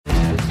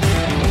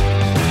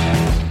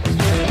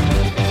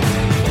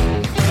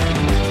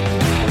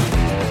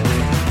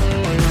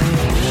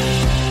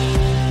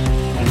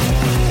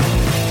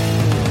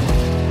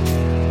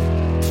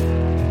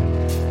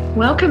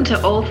Welcome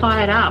to All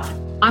Fired Up.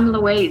 I'm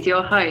Louise,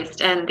 your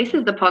host, and this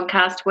is the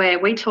podcast where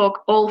we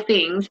talk all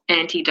things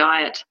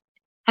anti-diet.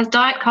 Has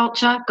diet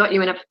culture got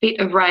you in a fit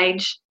of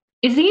rage?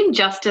 Is the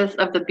injustice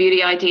of the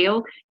beauty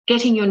ideal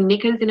getting your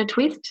knickers in a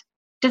twist?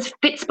 Does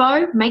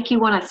Fitspo make you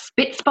want to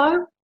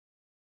spitspo?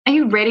 Are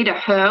you ready to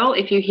hurl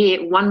if you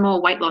hear one more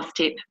weight loss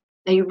tip?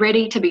 Are you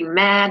ready to be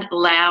mad,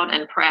 loud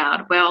and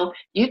proud? Well,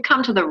 you've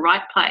come to the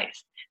right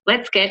place.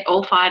 Let's get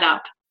all fired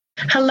up.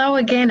 Hello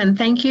again, and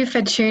thank you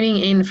for tuning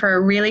in for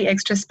a really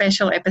extra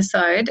special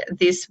episode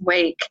this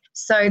week.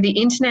 So the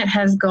internet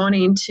has gone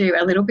into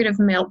a little bit of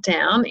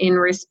meltdown in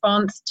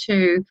response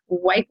to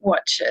Weight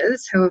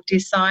Watchers, who have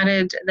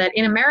decided that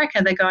in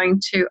America they're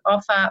going to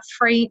offer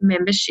free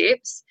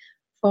memberships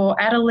for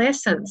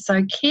adolescents.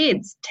 So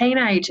kids,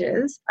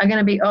 teenagers are going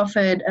to be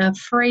offered a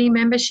free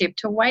membership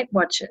to Weight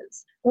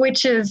Watchers,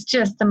 which is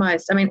just the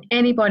most,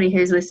 anybody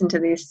who's listened to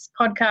this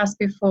podcast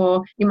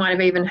before, you might have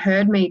even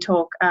heard me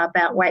talk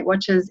about Weight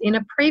Watchers in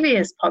a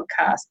previous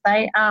podcast.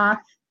 They are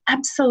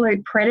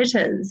absolute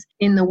predators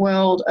in the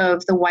world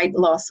of the weight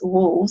loss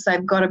wolves.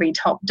 They've got to be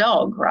top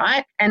dog,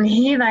 right? And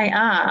here they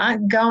are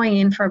going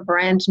in for a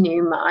brand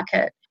new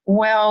market.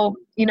 Well,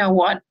 you know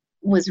what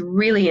was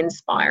really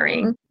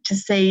inspiring to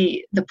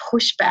see the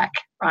pushback,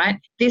 right?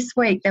 This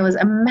week there was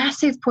a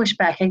massive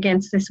pushback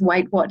against this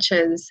Weight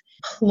Watchers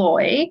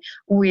ploy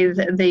with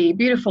the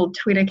beautiful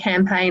Twitter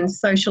campaign,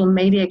 social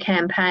media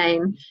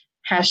campaign,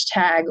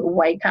 hashtag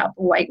Wake Up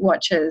Weight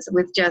Watchers,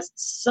 with just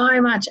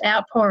so much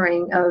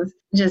outpouring of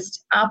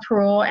just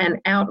uproar and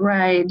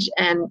outrage,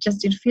 and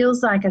just it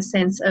feels like a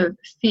sense of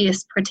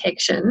fierce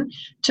protection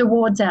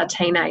towards our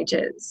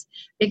teenagers,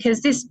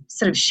 because this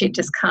sort of shit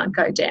just can't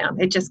go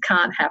down. It just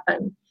can't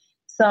happen.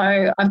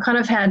 So I've kind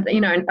of had,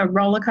 a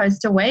roller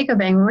coaster week of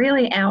being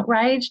really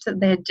outraged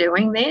that they're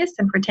doing this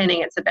and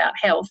pretending it's about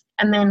health,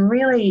 and then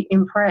really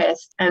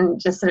impressed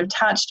and just sort of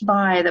touched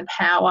by the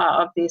power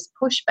of this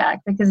pushback,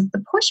 because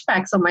the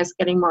pushback's almost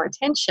getting more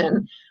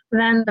attention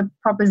than the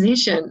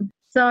proposition.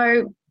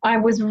 So I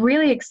was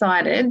really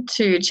excited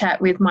to chat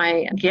with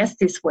my guest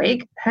this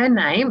week. Her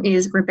name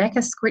is Rebecca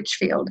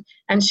Scritchfield,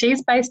 and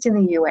she's based in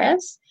the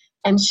US.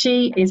 And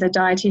she is a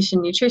dietitian,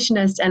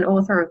 nutritionist, and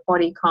author of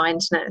Body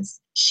Kindness.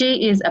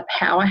 She is a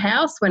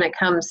powerhouse when it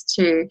comes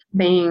to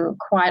being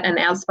quite an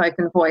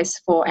outspoken voice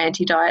for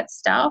anti-diet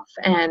stuff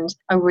and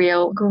a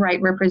real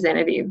great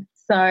representative.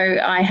 So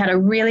I had a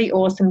really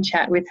awesome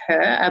chat with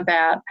her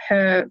about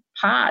her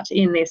part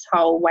in this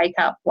whole Wake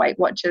Up Weight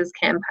Watchers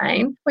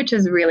campaign, which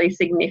is really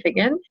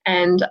significant.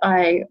 And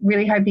I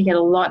really hope you get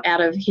a lot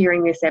out of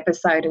hearing this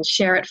episode and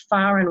share it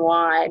far and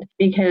wide,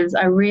 because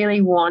I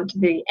really want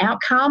the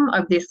outcome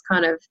of this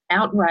kind of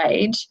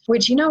outrage,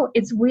 which,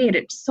 it's weird.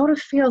 It sort of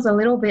feels a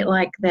little bit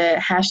like the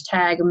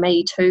hashtag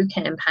Me Too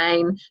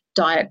campaign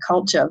diet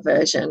culture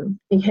version,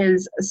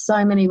 because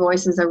so many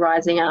voices are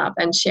rising up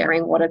and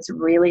sharing what it's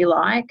really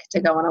like to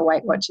go on a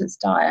Weight Watchers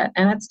diet,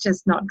 and it's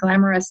just not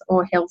glamorous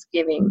or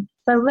health-giving.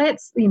 So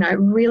let's,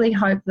 really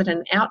hope that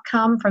an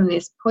outcome from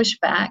this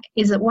pushback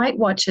is that Weight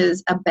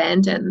Watchers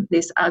abandon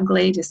this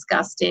ugly,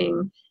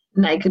 disgusting,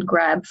 naked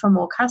grab for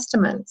more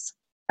customers.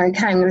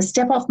 Okay, I'm going to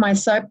step off my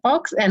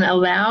soapbox and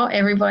allow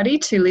everybody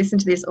to listen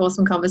to this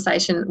awesome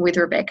conversation with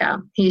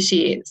Rebecca. Here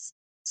she is.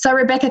 So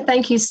Rebecca,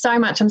 thank you so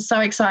much. I'm so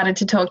excited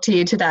to talk to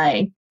you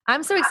today.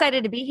 I'm so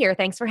excited to be here.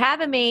 Thanks for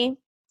having me.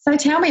 So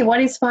tell me,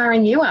 what is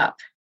firing you up?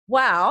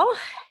 Well,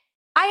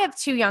 I have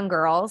two young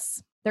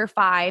girls. They're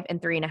 5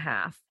 and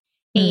 3.5.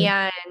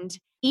 And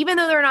even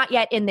though they're not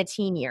yet in the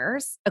teen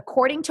years,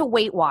 according to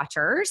Weight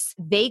Watchers,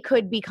 they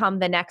could become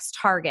the next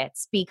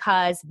targets,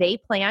 because they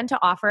plan to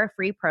offer a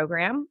free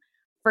program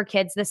for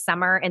kids this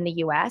summer in the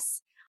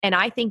US. And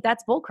I think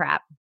that's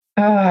bullcrap.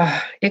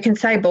 Oh, you can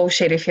say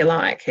bullshit if you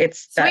like.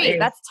 That's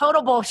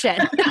total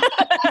bullshit.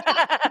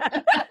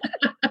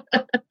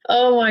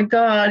 Oh my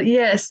God,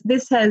 yes.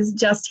 This has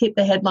just hit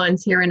the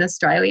headlines here in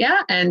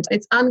Australia, and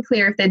it's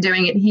unclear if they're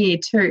doing it here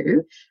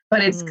too,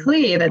 but it's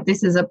clear that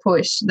this is a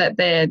push that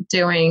they're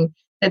doing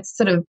that's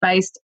sort of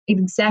based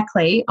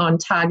exactly on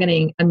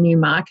targeting a new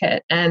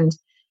market and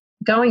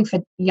going for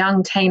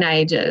young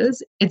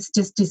teenagers. It's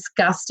just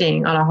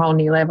disgusting on a whole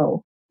new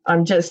level.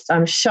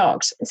 I'm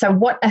shocked. So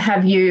what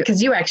have you,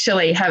 because you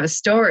actually have a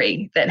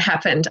story that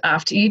happened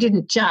after, you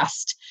didn't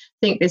just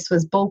think this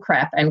was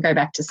bullcrap and go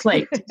back to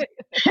sleep.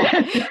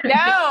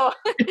 No. Well,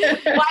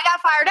 I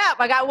got fired up.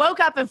 I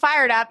woke up and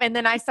fired up, and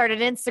then I started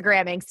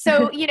Instagramming.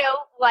 So,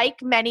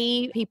 like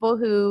many people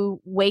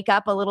who wake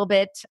up a little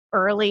bit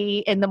early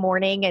in the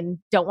morning and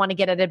don't want to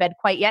get out of bed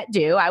quite yet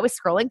I was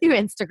scrolling through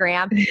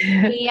Instagram,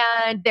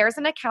 and there's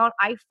an account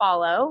I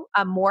follow,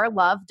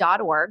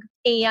 morelove.org,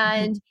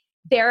 and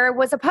there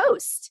was a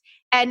post.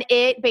 And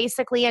it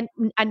basically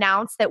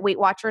announced that Weight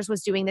Watchers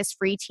was doing this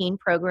free teen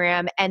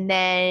program. And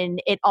then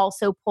it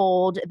also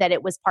pulled that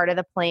it was part of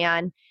the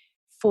plan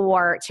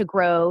to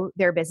grow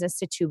their business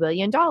to $2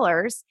 billion.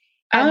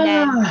 And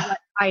then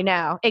I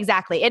know,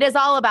 exactly. It is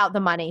all about the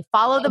money.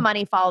 Follow the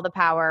money, follow the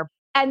power.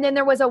 And then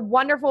there was a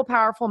wonderful,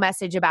 powerful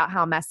message about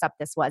how messed up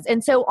this was.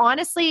 And so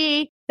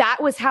honestly, that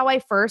was how I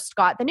first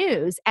got the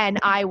news. And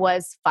I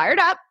was fired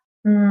up.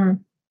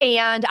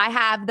 And I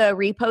have the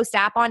repost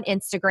app on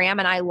Instagram,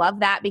 and I love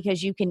that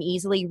because you can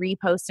easily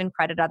repost and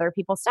credit other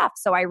people's stuff.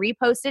 So I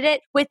reposted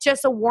it with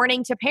just a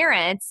warning to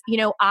parents. You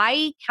know,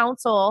 I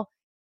counsel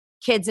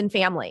kids and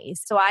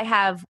families. So I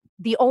have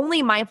the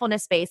only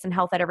mindfulness-based and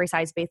health at every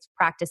size-based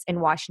practice in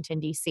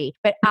Washington, D.C.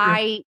 But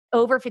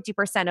over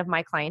 50% of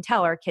my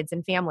clientele are kids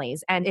and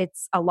families. And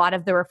it's a lot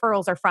of the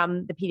referrals are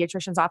from the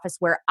pediatrician's office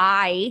where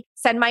I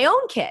send my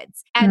own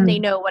kids and they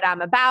know what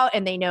I'm about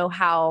and they know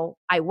how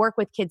I work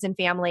with kids and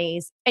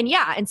families. And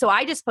so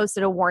I just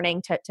posted a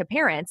warning to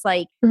parents,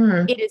 like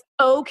it is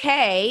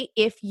okay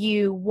if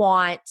you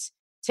want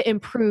to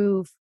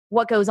improve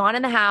what goes on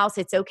in the house.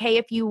 It's okay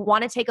if you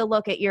want to take a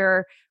look at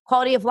your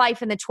quality of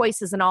life and the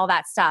choices and all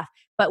that stuff.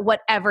 But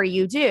whatever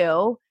you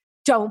do,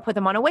 don't put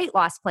them on a weight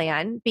loss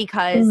plan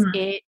because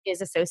it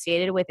is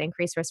associated with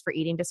increased risk for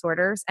eating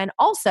disorders and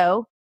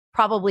also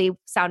probably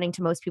sounding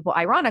to most people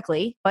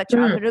ironically, but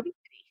childhood obesity.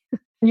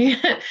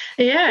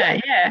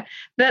 Yeah.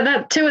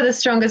 That two of the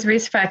strongest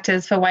risk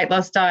factors for weight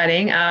loss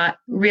dieting are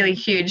really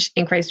huge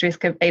increased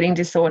risk of eating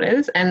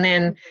disorders and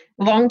then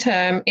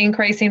long-term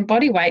increase in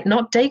body weight,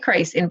 not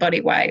decrease in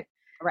body weight.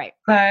 Right.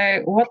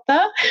 So what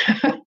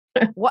the?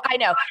 Well, I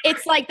know.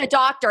 It's like the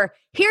doctor,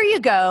 here you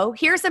go.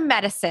 Here's a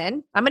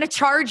medicine. I'm going to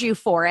charge you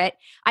for it.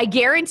 I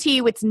guarantee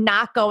you it's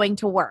not going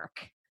to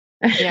work.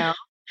 You know?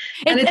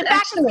 And in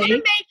fact, it's going to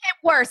make it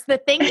worse. The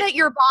thing that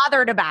you're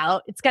bothered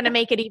about, it's going to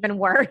make it even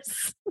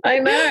worse. I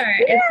know.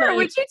 Here,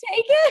 would you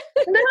take it?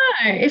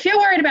 No. If you're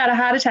worried about a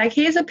heart attack,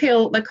 here's a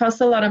pill that costs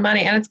a lot of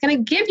money and it's going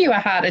to give you a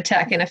heart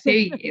attack in a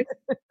few years.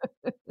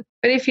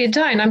 But if you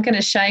don't, I'm going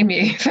to shame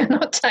you for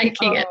not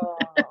taking it.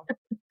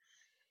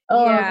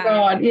 Oh,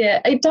 God,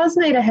 yeah. It does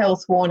need a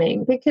health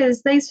warning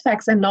because these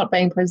facts are not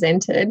being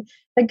presented.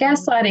 The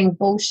gaslighting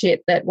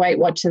bullshit that Weight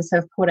Watchers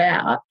have put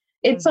out,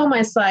 it's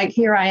almost like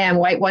here I am,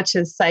 Weight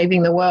Watchers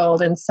saving the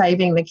world and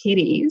saving the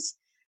kiddies.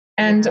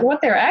 And what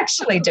they're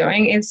actually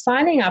doing is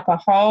signing up a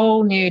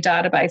whole new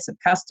database of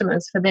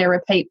customers for their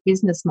repeat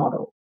business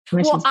model.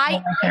 Well,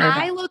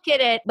 I look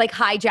at it like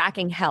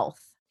hijacking health.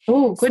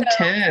 Oh, good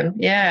term.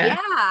 Yeah.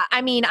 Yeah.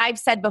 I mean, I've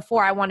said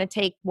before, I want to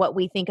take what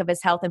we think of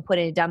as health and put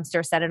it in a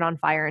dumpster, set it on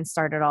fire and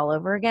start it all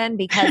over again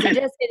because it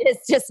is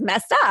just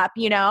messed up,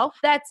 you know?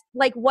 That's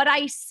like what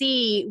I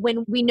see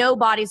when we know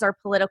bodies are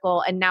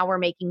political and now we're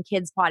making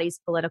kids' bodies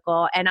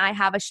political. And I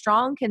have a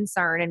strong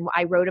concern, and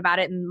I wrote about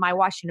it in my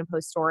Washington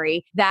Post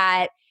story,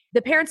 that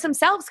the parents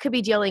themselves could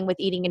be dealing with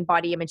eating and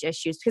body image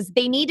issues because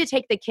they need to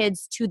take the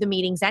kids to the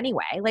meetings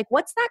anyway. Like,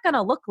 what's that going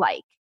to look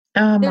like?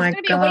 Oh, there's going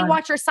to be a Weight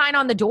Watcher sign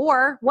on the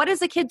door. What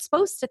is a kid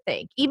supposed to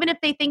think? Even if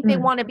they think they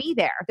want to be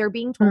there, they're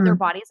being told their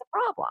body is a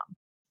problem.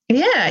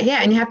 Yeah.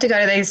 And you have to go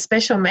to these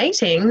special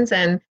meetings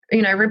and,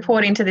 you know,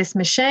 report into this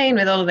machine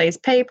with all of these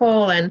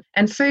people and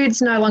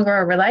food's no longer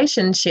a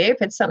relationship.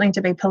 It's something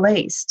to be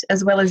policed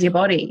as well as your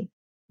body.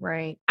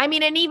 Right. I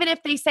mean, and even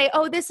if they say,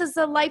 oh, this is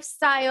a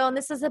lifestyle and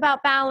this is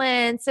about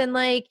balance and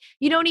like,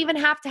 you don't even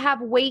have to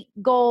have weight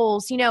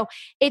goals, you know,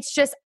 it's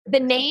just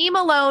the name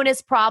alone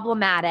is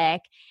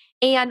problematic.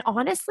 And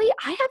honestly,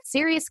 I have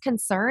serious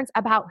concerns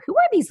about who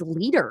are these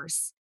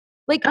leaders?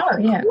 Like, who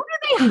do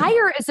they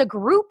hire as a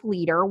group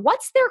leader?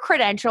 What's their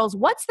credentials?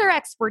 What's their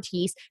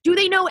expertise? Do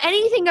they know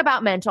anything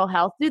about mental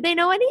health? Do they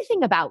know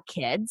anything about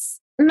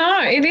kids?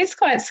 No, it is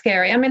quite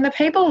scary. I mean, the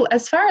people,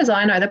 as far as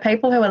I know, the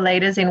people who are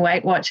leaders in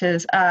Weight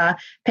Watchers are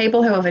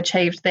people who have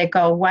achieved their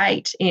goal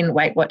weight in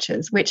Weight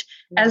Watchers, which,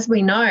 as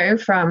we know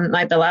from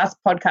like the last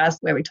podcast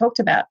where we talked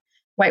about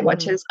Weight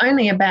Watchers,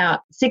 only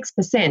about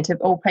 6%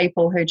 of all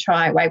people who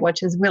try Weight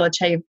Watchers will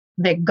achieve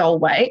their goal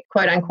weight,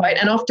 quote unquote.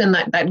 And often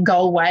that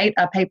goal weight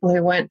are people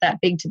who weren't that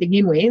big to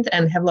begin with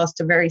and have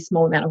lost a very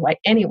small amount of weight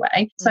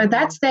anyway. So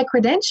that's their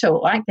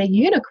credential, like they're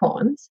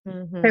unicorns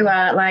who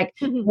are like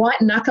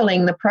white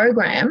knuckling the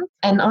program.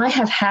 And I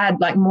have had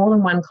like more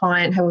than one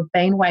client who have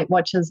been Weight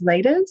Watchers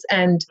leaders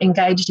and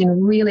engaged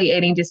in really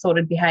eating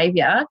disordered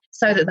behaviour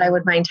so that they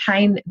would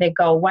maintain their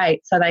goal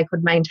weight so they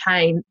could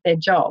maintain their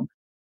job.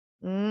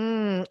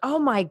 Oh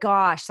my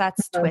gosh,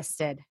 that's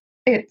twisted.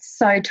 It's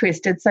so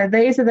twisted. So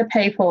these are the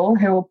people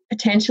who will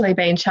potentially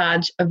be in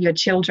charge of your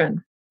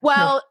children.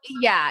 Well,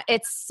 yeah,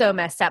 it's so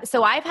messed up.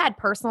 So I've had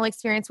personal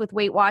experience with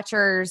Weight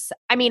Watchers.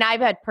 I mean,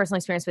 I've had personal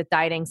experience with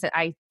dieting. So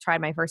I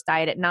tried my first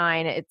diet at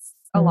 9. It's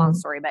a long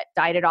story, but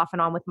dieted off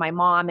and on with my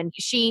mom. And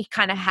she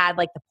kind of had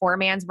like the poor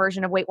man's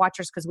version of Weight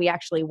Watchers because we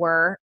actually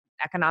were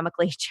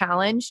economically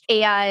challenged.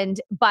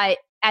 But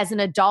as an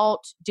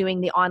adult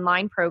doing the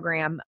online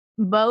program,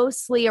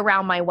 mostly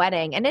around my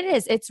wedding. And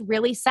it's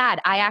really sad.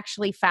 I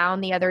actually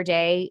found the other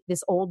day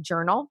this old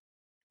journal.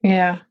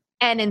 Yeah.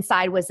 And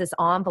inside was this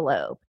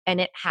envelope and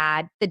it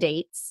had the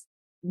dates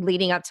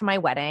leading up to my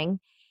wedding.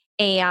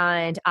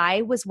 And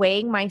I was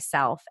weighing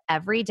myself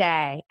every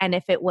day. And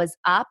if it was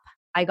up,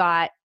 I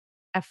got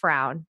a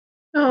frown.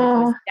 If it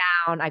was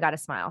down, I got a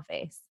smile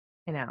face.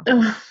 I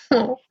know.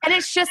 Oh. And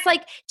it's just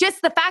like,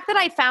 just the fact that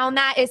I found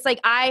that, it's like,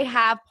 I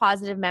have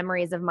positive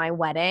memories of my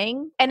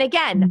wedding. And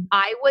again,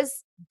 I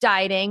was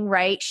dieting,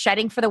 right?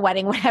 Shedding for the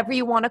wedding, whatever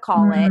you want to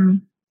call it.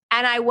 Mm.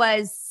 And I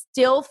was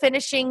still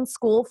finishing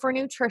school for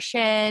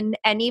nutrition.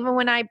 And even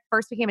when I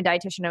first became a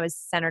dietitian, I was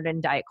centered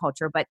in diet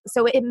culture. But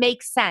so it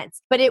makes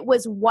sense. But it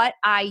was what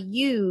I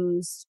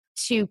used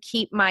to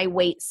keep my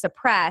weight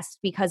suppressed,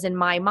 because in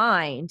my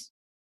mind,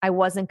 I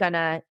wasn't going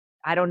to,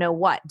 I don't know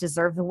what,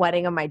 deserve the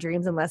wedding of my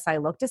dreams unless I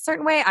looked a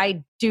certain way.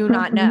 I do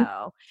not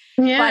know.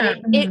 But Yeah.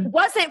 it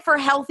wasn't for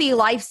healthy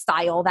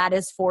lifestyle, that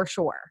is for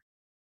sure.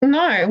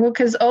 No, well,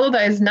 because all of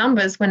those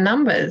numbers were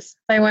numbers.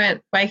 They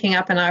weren't waking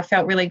up and I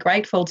felt really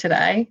grateful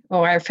today,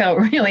 or I felt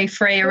really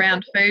free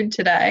around food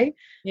today.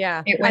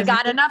 Yeah. It I was,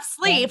 got enough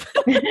sleep.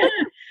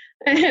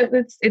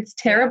 it's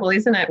terrible,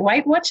 isn't it?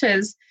 Weight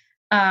Watchers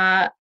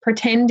are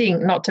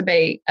pretending not to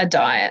be a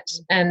diet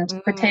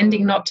and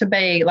pretending not to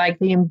be like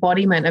the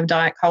embodiment of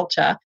diet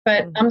culture.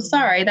 But I'm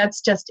sorry,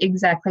 that's just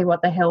exactly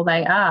what the hell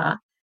they are.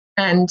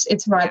 And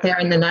it's right there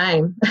in the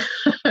name.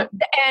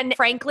 And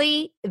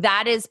frankly,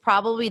 that is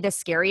probably the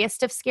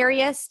scariest of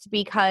scariest,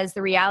 because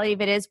the reality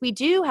of it is we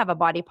do have a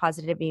body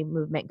positivity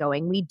movement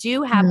going. We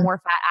do have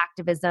more fat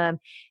activism.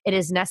 It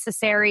is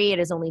necessary. It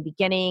is only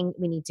beginning.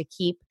 We need to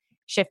keep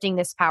shifting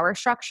this power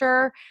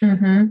structure.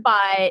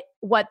 But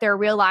what they're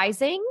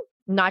realizing,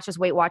 not just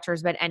Weight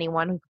Watchers, but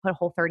anyone who could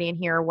put Whole30 in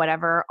here or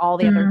whatever, all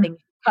the other things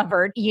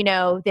covered, you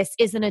know, this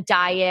isn't a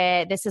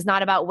diet. This is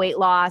not about weight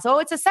loss. Oh,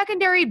 it's a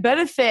secondary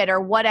benefit or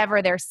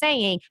whatever they're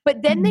saying.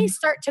 But then they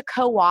start to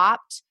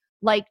co-opt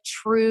like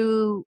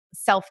true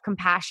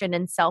self-compassion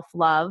and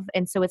self-love.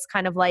 And so it's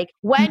kind of like,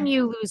 when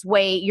you lose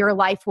weight, your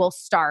life will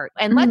start.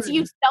 And let's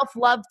use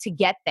self-love to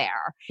get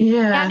there.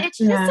 Yeah. And it's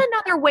just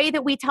another way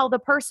that we tell the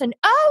person,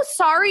 oh,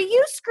 sorry,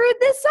 you screwed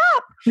this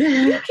up.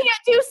 You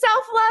can't do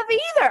self-love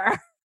either.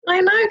 I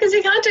know, because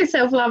you can't do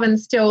self-love and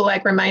still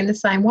like remain the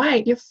same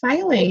weight. You're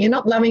failing. You're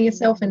not loving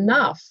yourself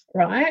enough,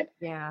 right?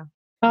 Yeah.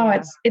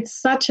 Oh,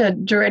 it's such a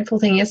dreadful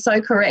thing. You're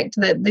so correct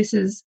that this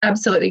is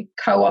absolutely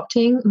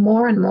co-opting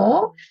more and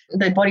more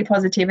the body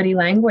positivity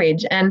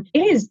language. And it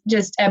is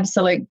just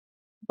absolute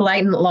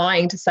blatant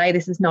lying to say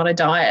this is not a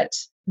diet.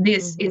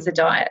 This is a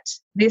diet.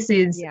 This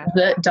is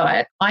the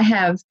diet. I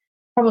have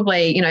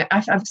probably, you know,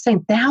 I've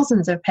seen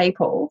thousands of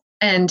people,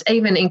 and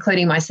even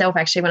including myself,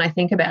 actually, when I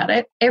think about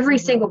it, every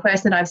single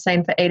person I've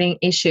seen for eating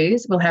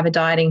issues will have a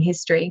dieting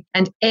history,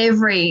 and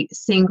every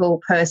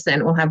single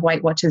person will have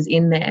Weight Watchers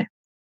in there,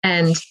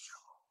 and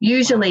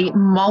usually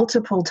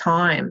multiple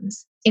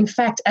times. In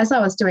fact, as I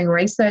was doing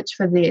research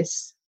for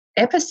this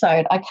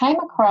episode, I came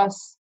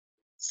across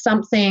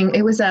something.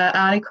 It was an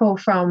article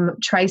from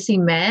Tracy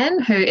Mann,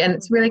 and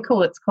it's really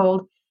cool. It's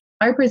called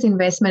Oprah's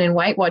Investment in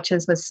Weight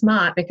Watchers Was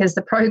Smart Because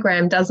the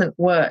Program Doesn't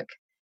Work.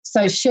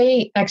 So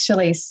she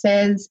actually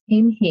says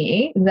in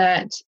here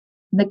that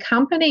the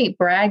company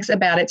brags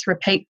about its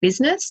repeat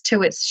business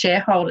to its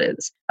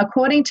shareholders.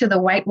 According to the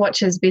Weight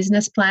Watchers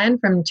business plan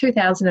from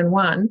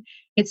 2001,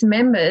 its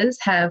members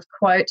have,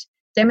 quote,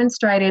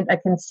 demonstrated a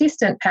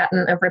consistent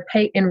pattern of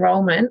repeat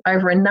enrollment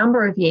over a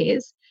number of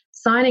years,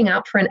 signing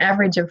up for an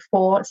average of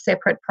 4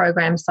 separate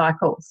program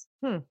cycles.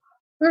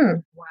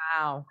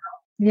 Wow.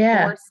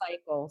 Yeah. 4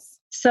 cycles.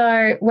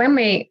 So when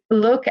we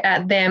look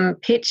at them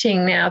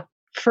pitching now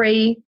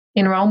free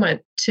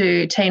enrollment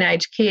to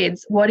teenage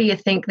kids, what do you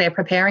think they're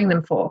preparing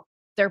them for?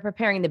 They're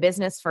preparing the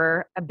business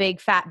for a big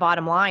fat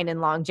bottom line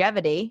and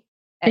longevity.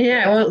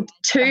 Yeah, well,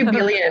 2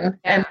 billion.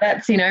 And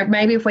that's, you know,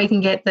 maybe if we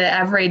can get the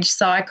average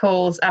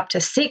cycles up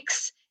to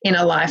 6 in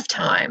a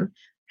lifetime,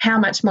 how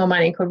much more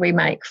money could we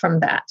make from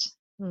that?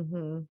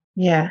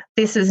 Yeah,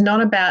 this is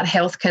not about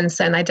health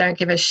concern. They don't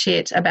give a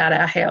shit about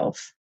our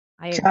health.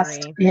 I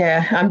agree.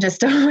 I'm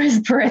just always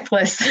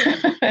breathless.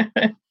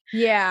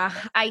 Yeah,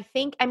 I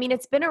mean,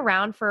 it's been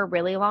around for a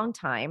really long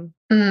time.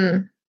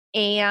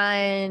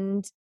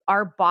 And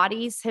our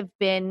bodies have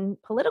been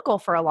political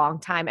for a long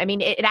time. I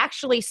mean, it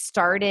actually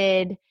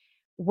started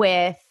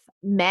with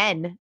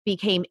men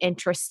became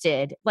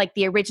interested, like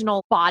the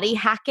original body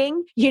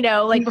hacking, you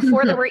know, like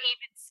before there were even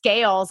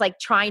scales, like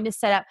trying to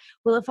set up,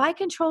 well, if I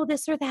control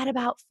this or that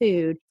about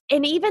food.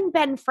 And even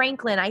Ben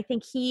Franklin, I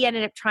think he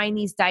ended up trying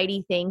these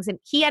diety things, and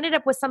he ended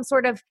up with some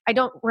sort of, I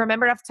don't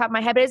remember it off the top of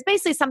my head, but it's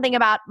basically something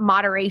about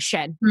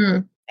moderation.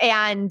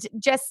 And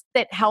just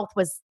that health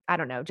was, I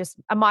don't know, just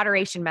a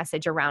moderation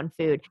message around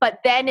food. But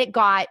then it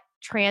got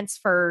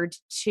transferred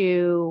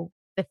to,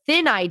 the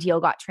thin ideal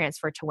got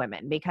transferred to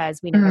women,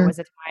 because we know there was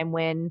a time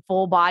when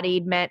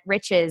full-bodied meant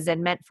riches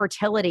and meant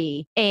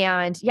fertility.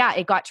 And yeah,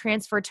 it got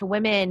transferred to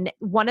women.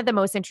 One of the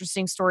most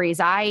interesting stories,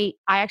 I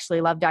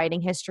actually love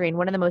dieting history, and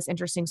one of the most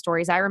interesting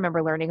stories I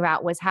remember learning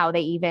about was how they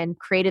even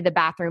created the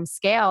bathroom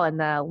scale. And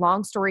the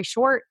long story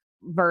short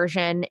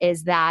version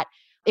is that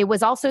it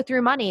was also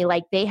through money.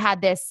 Like they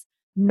had this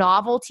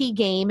novelty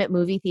game at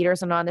movie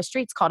theaters and on the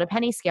streets called a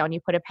penny scale, and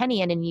you put a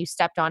penny in and you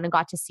stepped on and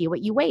got to see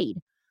what you weighed.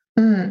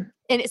 And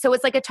so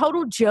it's like a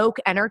total joke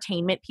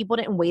entertainment. People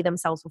didn't weigh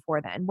themselves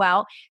before then.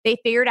 Well, they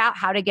figured out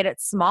how to get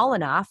it small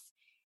enough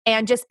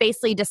and just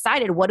basically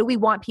decided, what do we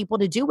want people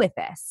to do with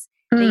this?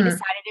 They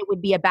decided it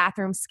would be a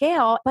bathroom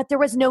scale, but there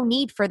was no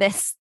need for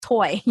this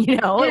toy.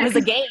 It was a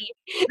game.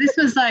 This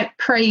was like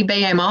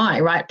pre-BMI,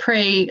 right?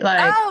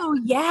 Oh,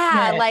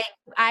 yeah. Like,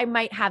 I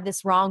might have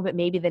this wrong, but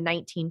maybe the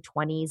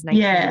 1920s, 1980s.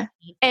 Yeah.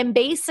 And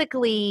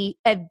basically,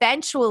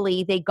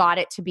 eventually, they got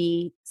it to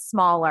be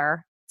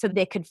smaller so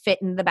they could fit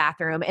in the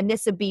bathroom. And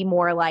this would be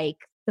more like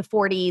the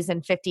 40s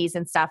and 50s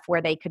and stuff where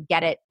they could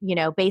get it,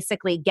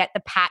 basically get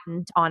the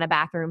patent on a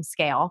bathroom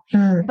scale.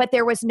 But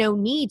there was no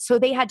need. So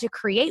they had to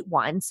create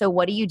one. So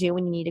what do you do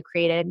when you need to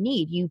create a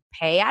need? You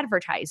pay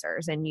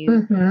advertisers and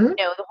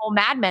the whole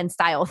Mad Men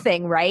style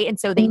thing, right? And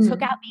so they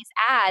took out these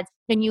ads,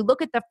 and you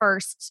look at the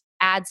first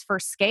ads for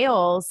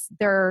scales,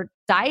 they're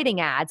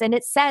dieting ads. And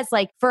it says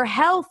like, for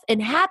health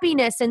and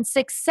happiness and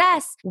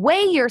success,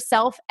 weigh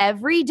yourself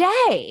every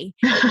day.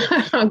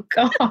 Oh,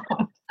 God.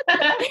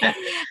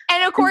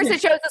 And of course,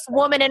 it shows this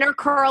woman in her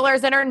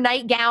curlers and her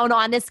nightgown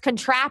on this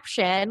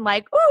contraption,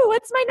 like, "Ooh,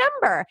 what's my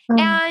number?"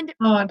 And,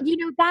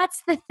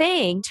 that's the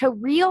thing, to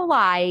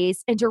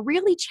realize and to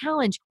really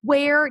challenge,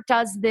 where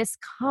does this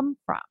come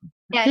from?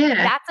 And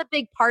that's a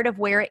big part of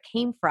where it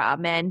came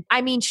from. And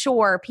I mean,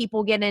 sure,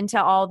 people get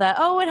into all the,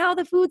 and how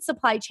the food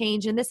supply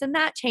changed and this and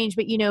that changed.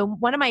 But,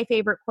 one of my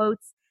favorite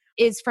quotes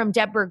is from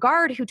Deborah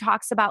Gard, who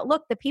talks about,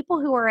 look, the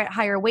people who are at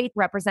higher weight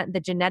represent the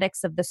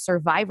genetics of the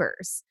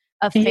survivors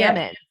of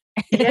famine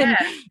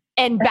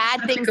and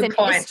bad things in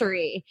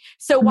history.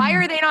 So why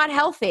are they not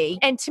healthy?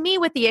 And to me,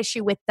 with the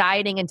issue with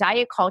dieting and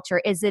diet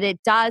culture is that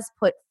it does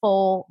put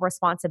full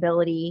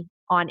responsibility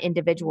on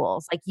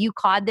individuals. Like, you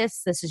caused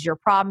this is your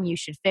problem. You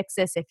should fix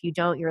this. If you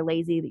don't, you're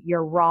lazy.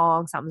 You're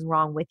wrong. Something's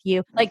wrong with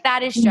you. Like,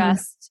 that is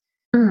just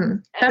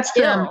that's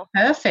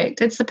perfect.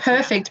 It's the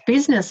perfect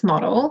business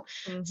model.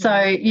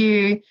 So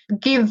you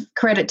give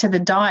credit to the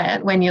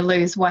diet when you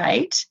lose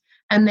weight,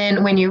 and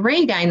then when you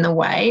regain the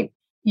weight,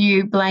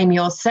 you blame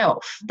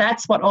yourself.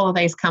 That's what all of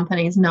these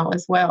companies know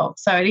as well.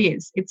 So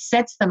it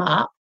sets them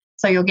up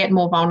so you'll get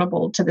more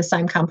vulnerable to the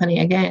same company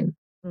again.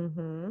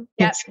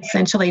 It's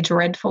essentially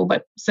dreadful,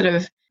 but sort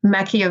of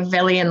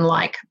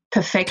Machiavellian-like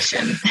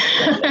perfection.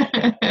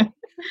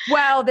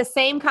 Well, the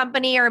same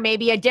company or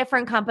maybe a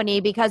different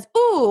company because,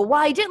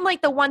 I didn't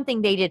like the one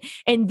thing they did.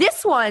 And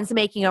this one's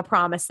making a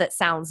promise that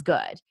sounds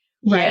good.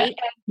 Right?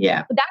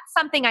 Yeah. That's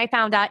something I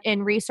found out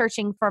in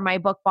researching for my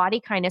book, Body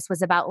Kindness,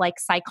 was about like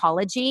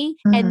psychology,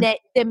 and that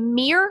the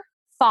mere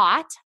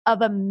thought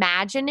of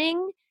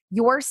imagining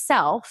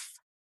yourself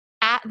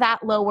at that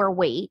lower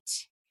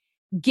weight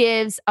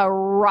gives a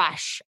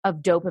rush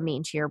of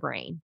dopamine to your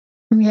brain.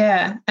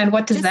 Yeah. And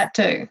what does that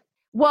do?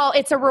 Well,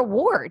 it's a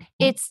reward.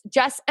 It's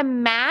just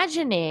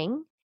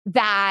imagining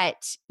that,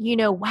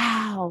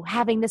 wow,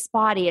 having this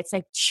body, it's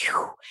like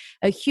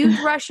a huge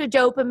rush of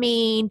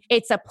dopamine.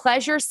 It's a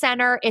pleasure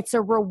center. It's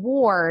a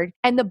reward.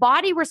 And the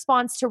body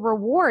responds to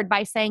reward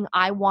by saying,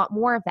 I want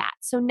more of that.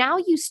 So now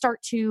you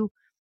start to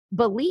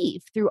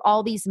believe through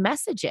all these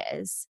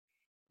messages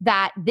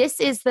that this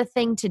is the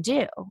thing to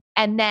do.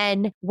 And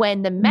then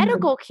when the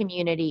medical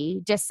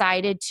community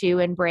decided to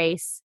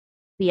embrace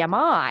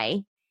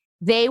BMI,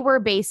 they were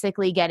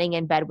basically getting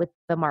in bed with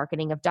the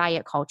marketing of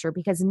diet culture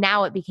because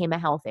now it became a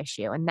health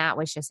issue. And that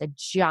was just a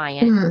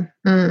giant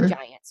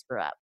screw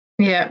up.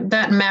 Yeah,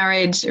 that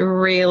marriage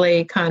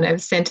really kind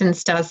of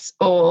sentenced us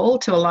all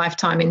to a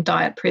lifetime in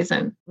diet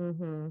prison.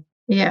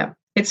 Yeah,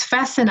 it's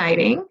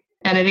fascinating.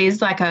 And it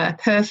is like a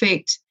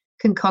perfect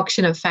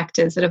concoction of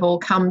factors that have all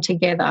come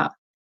together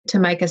to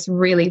make us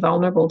really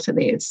vulnerable to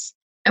this.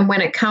 And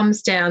when it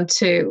comes down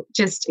to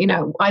just,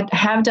 I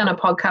have done a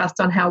podcast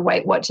on how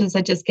Weight Watchers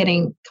are just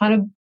getting kind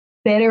of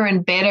better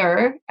and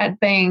better at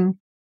being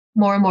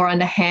more and more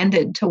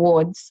underhanded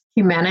towards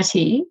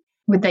humanity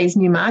with these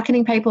new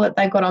marketing people that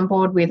they've got on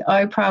board, with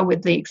Oprah,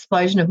 with the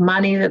explosion of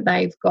money that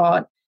they've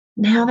got.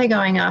 Now they're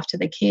going after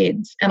the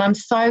kids. And I'm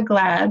so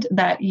glad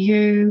that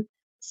you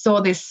saw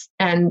this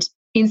and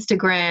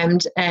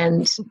Instagrammed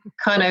and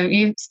kind of,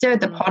 you've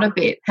stirred the pot a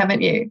bit,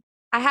 haven't you?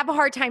 I have a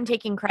hard time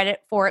taking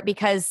credit for it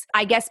because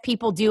I guess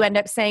people do end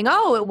up saying,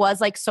 it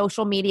was like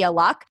social media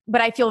luck.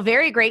 But I feel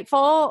very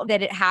grateful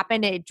that it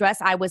happened.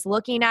 I was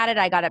looking at it.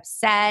 I got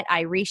upset.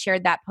 I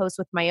reshared that post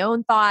with my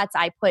own thoughts.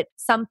 I put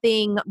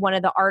one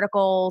of the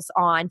articles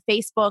on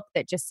Facebook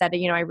that just said,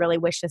 I really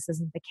wish this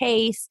isn't the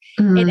case.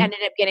 It ended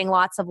up getting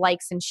lots of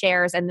likes and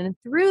shares. And then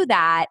through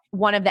that,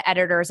 one of the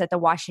editors at the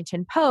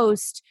Washington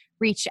Post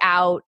reached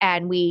out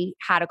and we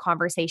had a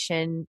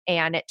conversation,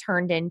 and it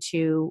turned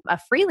into a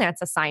freelance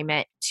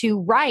assignment to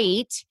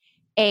write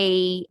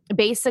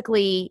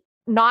basically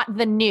not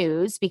the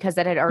news because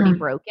it had already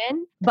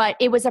broken, but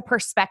it was a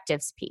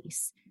perspectives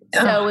piece.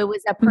 So it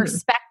was a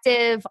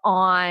perspective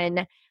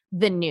on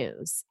the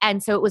news.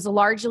 And so it was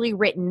largely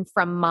written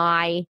from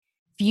my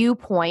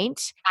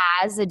viewpoint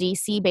as a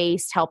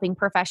DC-based helping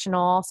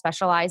professional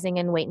specializing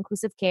in weight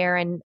inclusive care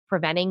and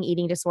preventing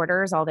eating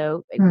disorders,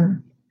 although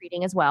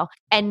reading as well,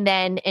 and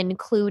then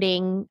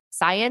including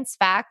science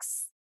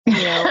facts,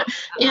 to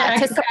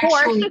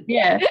support.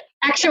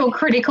 Actual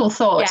critical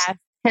thought.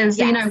 Because,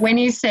 when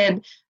you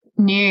said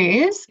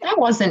news. That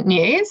wasn't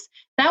news.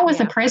 That was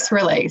a press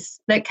release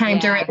that came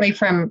directly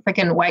from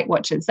freaking Weight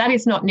Watchers. That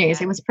is not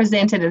news. It was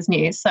presented as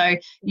news. So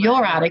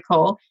your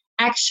article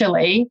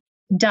actually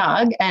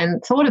dug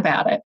and thought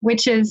about it,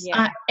 which is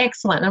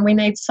excellent. And we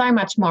need so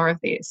much more of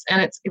this.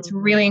 And it's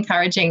really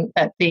encouraging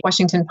that the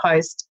Washington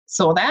Post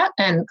saw that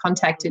and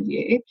contacted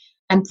you.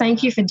 And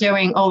thank you for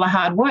doing all the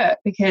hard work,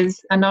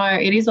 because I know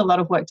it is a lot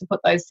of work to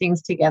put those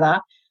things together.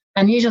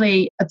 And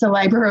usually it's a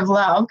labor of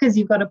love because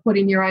you've got to put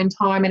in your own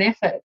time and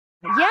effort.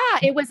 Yeah,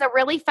 it was a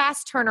really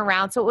fast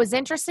turnaround. So what was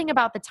interesting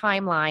about the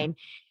timeline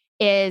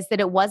is that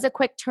it was a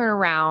quick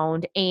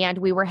turnaround and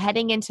we were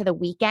heading into the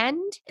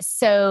weekend.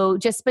 So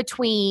just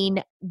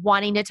between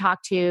wanting to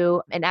talk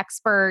to an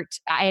expert,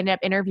 I ended up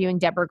interviewing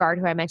Deborah Gard,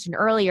 who I mentioned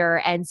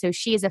earlier. And so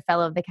she is a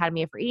fellow of the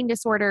Academy for Eating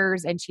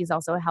Disorders, and she's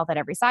also a health at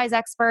every size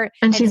expert.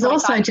 And she's so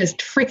also just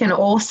freaking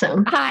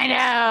awesome. I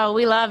know.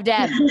 We love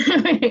Deb.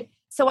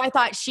 So I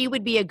thought she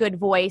would be a good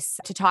voice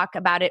to talk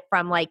about it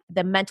from like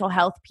the mental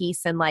health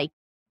piece and like,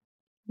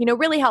 you know,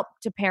 really help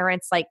to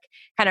parents like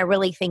kind of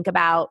really think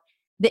about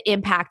the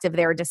impact of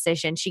their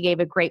decision. She gave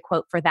a great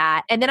quote for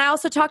that. And then I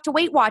also talked to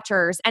Weight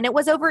Watchers, and it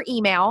was over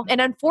email. And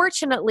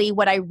unfortunately,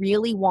 what I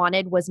really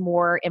wanted was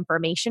more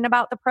information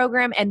about the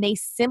program, and they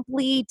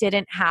simply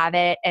didn't have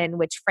it. And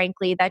which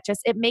frankly, that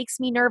just, it makes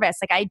me nervous.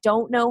 Like, I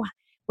don't know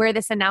where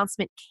this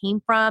announcement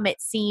came from. It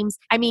seems,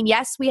 I mean,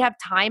 yes, we have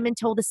time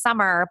until the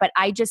summer, but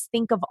I just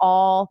think of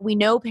we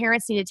know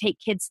parents need to take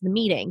kids to the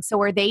meeting. So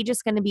are they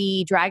just going to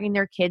be dragging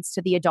their kids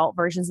to the adult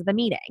versions of the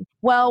meeting?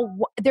 Well,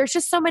 there's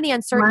just so many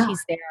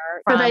uncertainties there.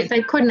 So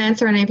they couldn't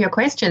answer any of your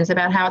questions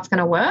about how it's going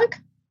to work?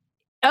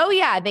 Oh,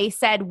 yeah. They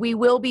said, we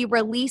will be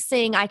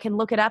releasing, I can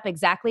look it up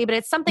exactly, but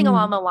it's something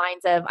along the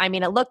lines of, I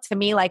mean, it looked to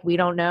me like we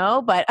don't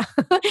know, but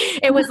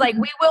it was like,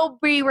 we will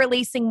be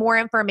releasing more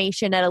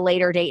information at a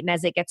later date and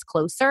as it gets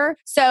closer.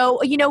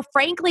 So, you know,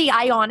 frankly,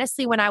 I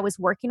honestly, when I was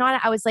working on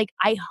it, I was like,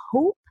 I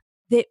hope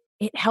that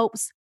it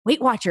helps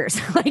Weight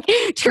Watchers, like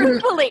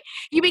truthfully,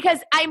 because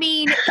I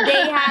mean,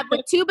 they have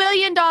like $2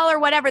 billion,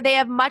 whatever, they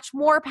have much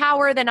more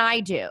power than I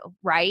do,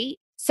 right?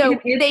 So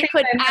they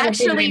could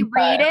actually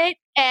read it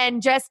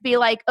and just be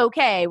like,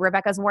 okay,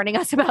 Rebecca's warning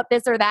us about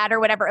this or that or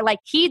whatever. Like,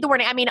 heed the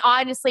warning. I mean,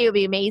 honestly, it would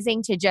be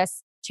amazing to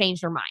just change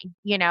their mind.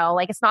 You know,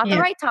 like it's not the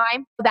right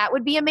time. That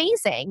would be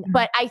amazing.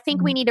 But I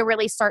think we need to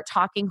really start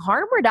talking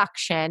harm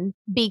reduction,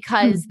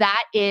 because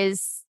that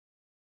is,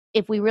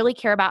 if we really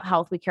care about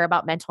health, we care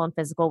about mental and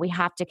physical, we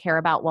have to care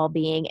about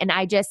well-being. And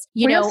I just,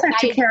 we also have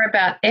to care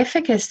about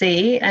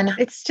efficacy. And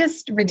it's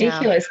just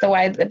ridiculous the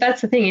way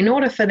that's the thing. In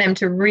order for them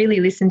to really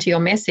listen to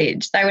your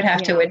message, they would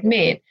have to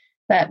admit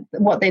that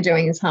what they're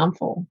doing is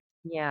harmful.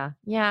 Yeah.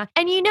 Yeah.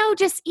 And you know,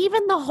 just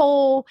even the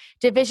whole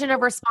division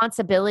of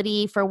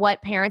responsibility for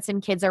what parents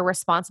and kids are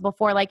responsible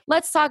for. Like,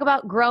 let's talk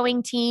about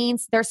growing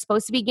teens. They're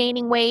supposed to be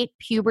gaining weight,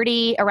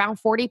 puberty, around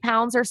 40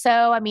 pounds or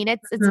so. I mean,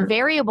 it's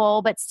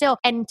variable, but still.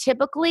 And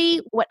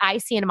typically what I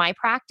see in my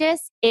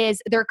practice is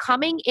they're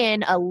coming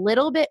in a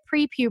little bit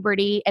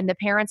pre-puberty and the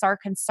parents are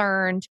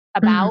concerned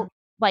about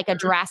like a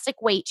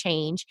drastic weight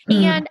change.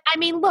 And I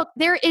mean, look,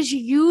 there is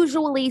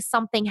usually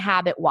something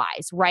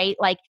habit-wise, right?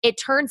 Like, it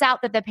turns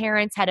out that the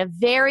parents had a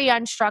very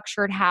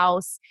unstructured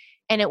house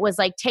and it was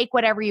like, take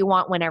whatever you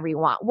want whenever you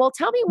want. Well,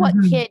 tell me what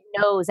kid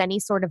knows any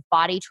sort of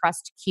body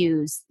trust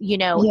cues, you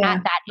know,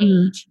 at that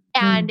age.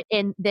 And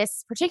in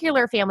this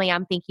particular family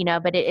I'm thinking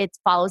of, but it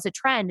follows a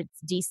trend.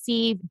 It's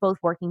DC, both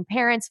working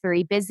parents,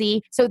 very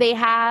busy. So they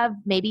have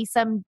maybe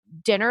some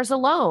dinners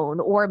alone,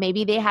 or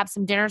maybe they have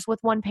some dinners with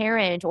one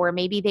parent, or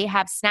maybe they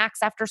have snacks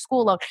after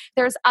school alone.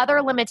 There's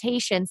other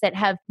limitations that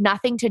have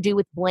nothing to do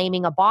with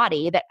blaming a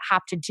body, that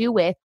have to do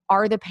with,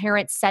 are the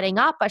parents setting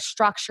up a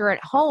structure at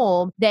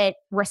home that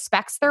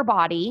respects their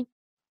body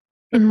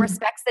and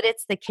respects that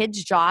it's the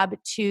kid's job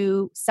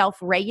to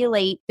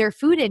self-regulate their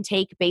food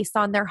intake based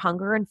on their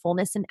hunger and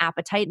fullness and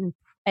appetite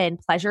and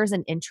pleasures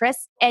and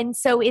interests. And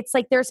so it's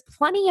like, there's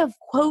plenty of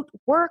quote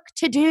work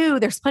to do.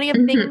 There's plenty of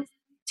things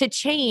to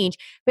change,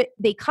 but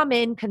they come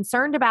in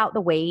concerned about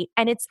the weight,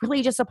 and it's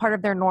really just a part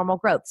of their normal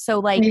growth. So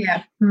like,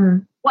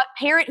 what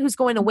parent who's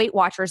going to Weight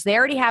Watchers, they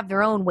already have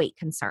their own weight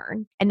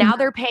concern, and now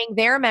they're paying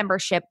their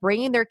membership,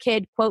 bringing their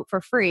kid quote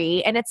for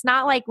free. And it's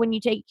not like when you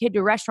take a kid to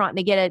a restaurant and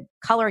they get a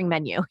coloring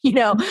menu, you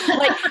know,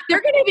 like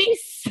they're going to be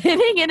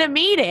sitting in a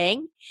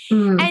meeting.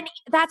 And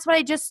that's what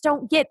I just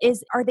don't get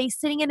is, are they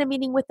sitting in a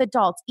meeting with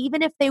adults,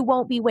 even if they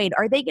won't be weighed?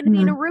 Are they going to be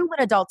in a room when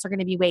adults are going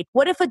to be weighed?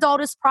 What if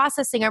adult is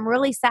processing, I'm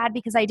really sad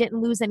because I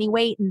didn't lose any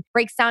weight, and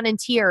breaks down in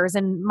tears,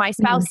 and my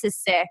spouse is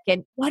sick?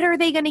 And what are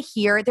they going to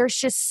hear? There's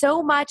just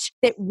so much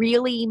that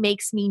really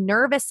makes me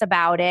nervous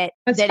about it.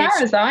 As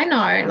far as I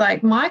know,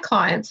 like my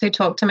clients who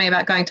talk to me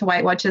about going to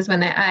Weight Watchers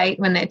when they're 8,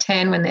 when they're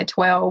 10, when they're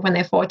 12, when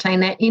they're 14,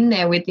 they're in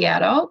there with the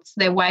adults.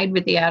 They're weighed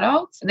with the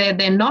adults.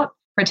 They're not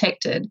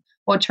protected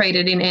or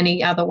treated in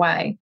any other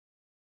way.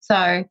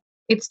 So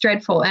it's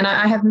dreadful. And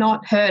I have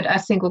not heard a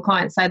single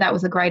client say that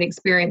was a great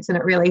experience and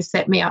it really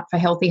set me up for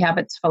healthy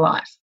habits for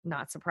life.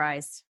 Not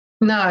surprised.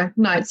 No,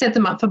 it set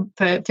them up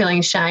for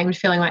feeling shamed,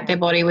 feeling like their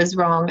body was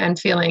wrong, and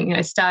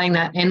feeling, starting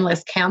that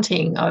endless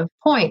counting of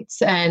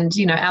points and,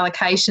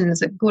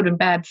 allocations of good and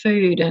bad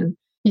food. And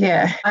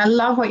yeah, I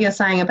love what you're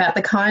saying about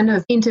the kind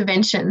of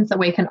interventions that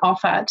we can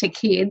offer to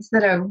kids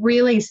that are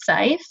really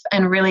safe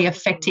and really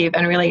effective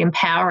and really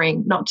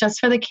empowering, not just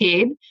for the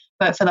kid,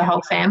 but for the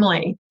whole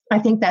family. I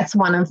think that's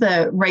one of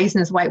the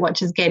reasons Weight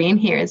Watchers get in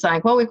here. Is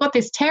like, well, we've got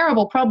this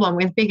terrible problem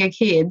with bigger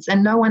kids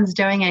and no one's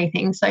doing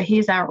anything. So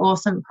here's our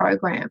awesome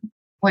program,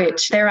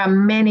 which there are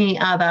many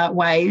other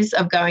ways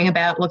of going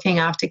about looking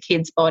after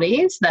kids'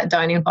 bodies that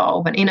don't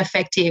involve an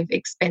ineffective,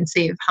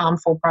 expensive,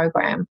 harmful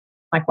program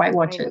like Weight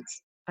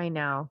Watchers. I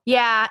know.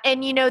 Yeah.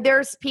 And,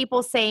 there's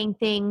people saying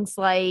things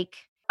like,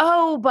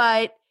 oh,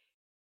 but,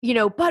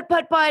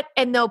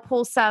 and they'll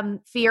pull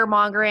some fear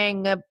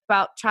mongering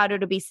about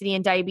childhood obesity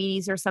and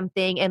diabetes or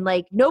something. And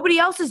like, nobody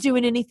else is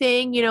doing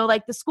anything,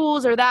 like the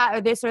schools or that,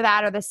 or this or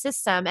that, or the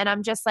system. And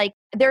I'm just like,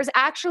 there's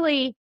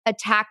actually a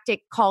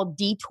tactic called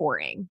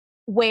detouring,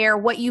 where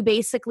what you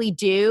basically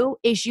do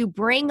is you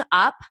bring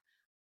up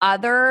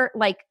other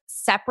like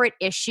separate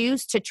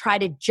issues to try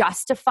to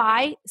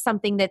justify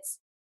something that's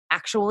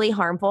actually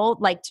harmful,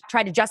 like to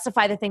try to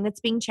justify the thing that's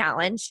being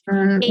challenged.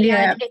 And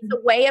it's a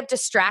way of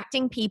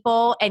distracting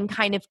people and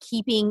kind of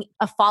keeping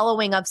a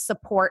following of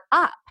support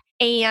up.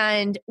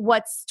 And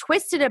what's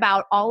twisted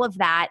about all of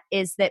that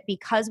is that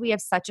because we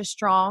have such a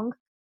strong,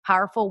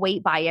 powerful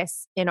weight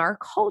bias in our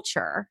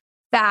culture,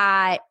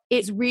 that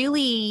it's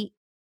really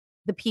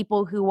the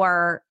people who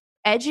are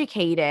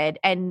educated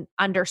and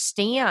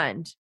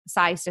understand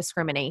size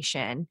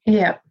discrimination.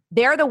 Yeah.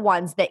 They're the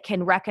ones that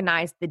can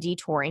recognize the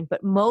detouring.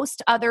 But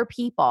most other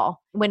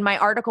people, when my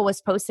article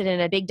was posted in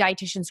a big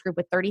dietitians group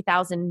with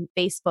 30,000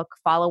 Facebook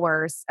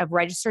followers of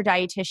registered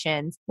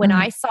dietitians, when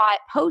I saw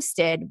it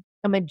posted,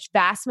 a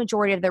vast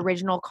majority of the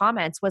original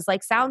comments was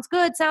like, sounds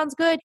good.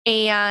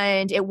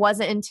 And it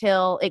wasn't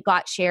until it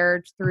got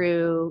shared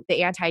through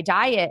the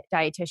anti-diet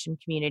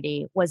dietitian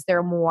community was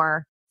there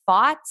more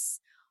thoughts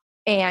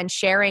and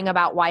sharing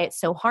about why it's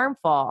so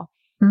harmful.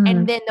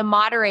 And then the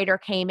moderator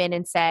came in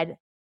and said,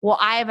 well,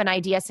 I have an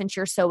idea, since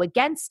you're so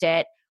against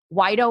it,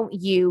 why don't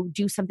you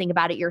do something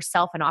about it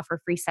yourself and offer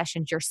free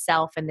sessions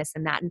yourself and this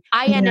and that? And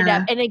I ended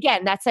up, and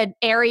again, that's an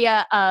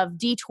area of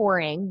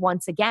detouring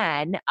once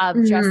again, of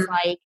just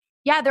like,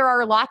 yeah, there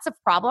are lots of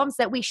problems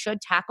that we should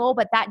tackle,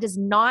 but that does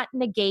not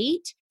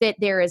negate that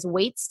there is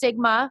weight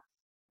stigma,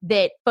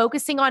 that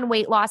focusing on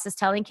weight loss is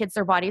telling kids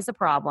their body is a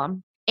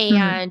problem.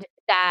 And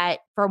that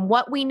from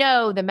what we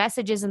know, the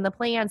messages and the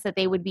plans that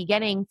they would be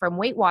getting from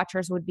Weight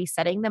Watchers would be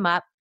setting them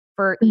up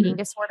for eating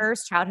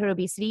disorders, childhood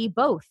obesity,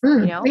 both,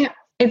 Yeah.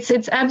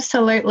 It's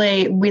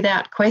absolutely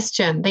without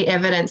question. The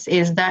evidence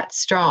is that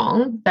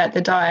strong that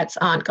the diets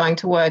aren't going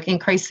to work,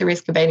 increase the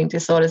risk of eating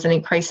disorders and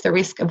increase the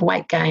risk of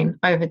weight gain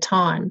over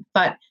time.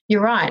 But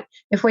you're right.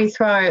 If we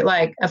throw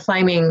like a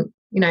flaming,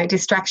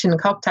 distraction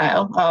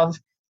cocktail of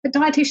the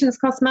dietitians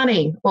cost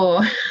money,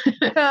 or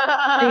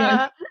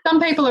some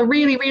people are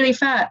really, really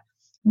fat,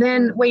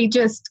 then we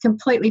just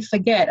completely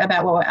forget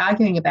about what we're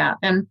arguing about.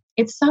 And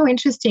it's so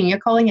interesting. You're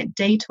calling it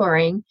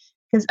detouring,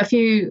 because a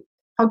few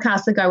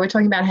podcasts ago, we're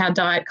talking about how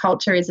diet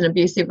culture is an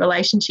abusive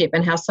relationship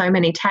and how so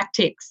many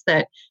tactics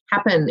that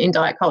happen in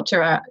diet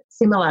culture are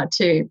similar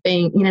to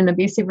being in an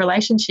abusive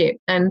relationship.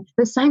 And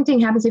the same thing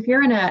happens if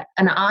you're in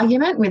an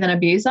argument with an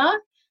abuser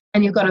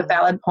and you've got a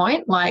valid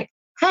point, like,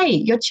 hey,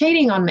 you're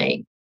cheating on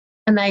me.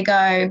 And they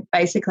go,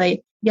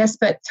 basically, yes,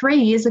 but 3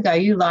 years ago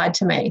you lied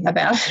to me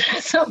about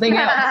something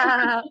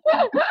else.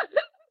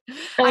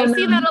 I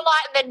see that a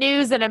lot in the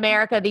news in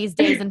America these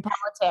days in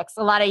politics.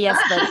 A lot of yes,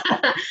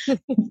 but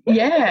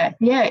yeah,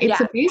 it's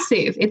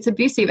abusive. It's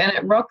abusive, and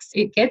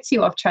it gets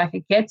you off track.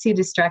 It gets you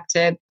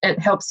distracted. It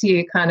helps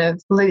you kind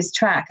of lose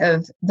track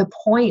of the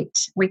point.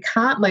 We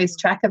can't lose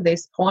track of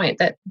this point,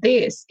 that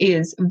this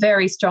is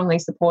very strongly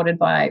supported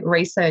by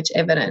research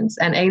evidence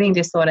and eating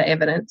disorder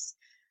evidence,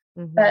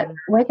 that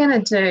we're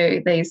going to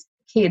do these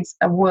kids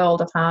a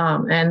world of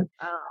harm. And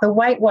the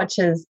Weight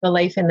Watchers'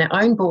 belief in their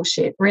own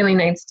bullshit really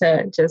needs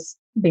to just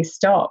be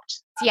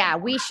stopped. Yeah,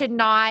 we should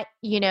not,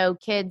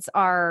 kids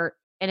are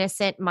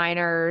innocent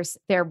minors.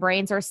 Their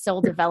brains are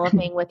still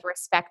developing with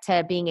respect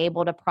to being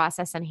able to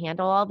process and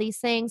handle all these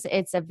things.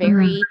 It's a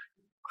very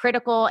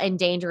critical and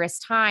dangerous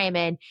time.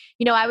 And,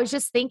 I was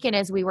just thinking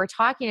as we were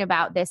talking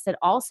about this, that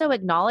also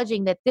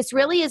acknowledging that this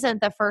really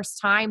isn't the first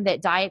time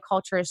that diet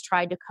culture has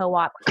tried to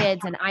co-opt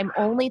kids. And I'm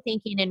only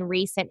thinking in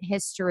recent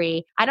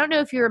history. I don't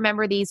know if you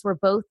remember, these were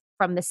both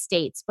from the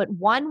States, but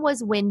one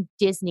was when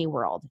Disney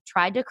World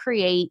tried to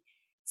create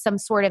some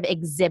sort of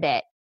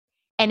exhibit,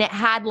 and it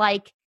had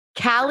like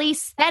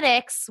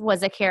calisthenics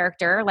was a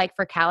character, like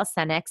for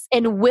calisthenics,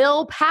 and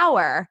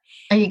willpower.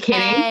 Are you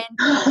kidding?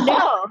 And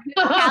no,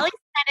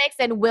 calisthenics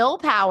and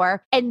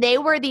willpower. And they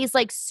were these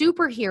like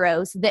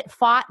superheroes that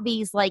fought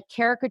these like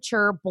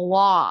caricature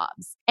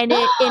blobs. And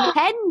it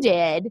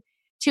intended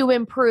to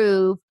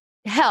improve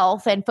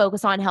health and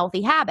focus on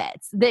healthy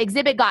habits. The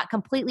exhibit got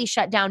completely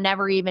shut down,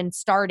 never even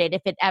started.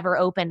 If it ever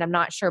opened, I'm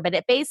not sure. But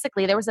it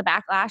basically, there was a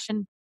backlash,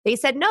 and They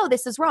said, no,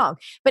 this is wrong.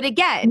 But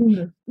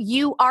again,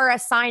 you are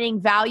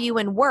assigning value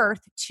and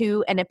worth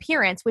to an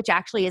appearance, which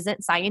actually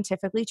isn't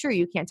scientifically true.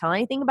 You can't tell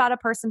anything about a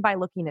person by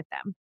looking at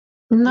them.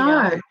 No. You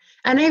know?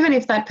 And even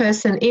if that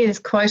person is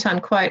quote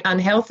unquote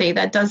unhealthy,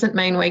 that doesn't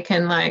mean we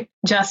can like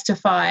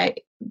justify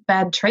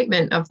bad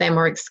treatment of them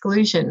or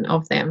exclusion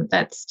of them.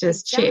 That's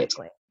just shit.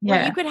 Yeah.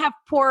 Well, you could have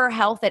poor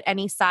health at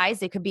any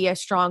size. It could be a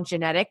strong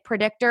genetic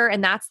predictor.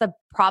 And that's the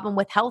problem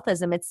with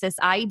healthism. It's this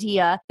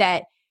idea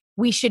that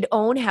we should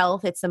own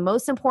health. It's the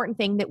most important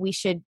thing that we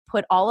should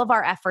put all of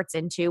our efforts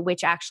into,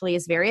 which actually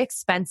is very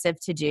expensive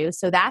to do.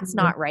 So that's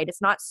not right.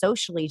 It's not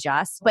socially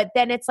just. But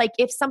then it's like,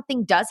 if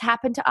something does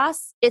happen to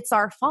us, it's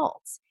our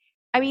fault.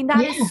 I mean,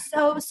 that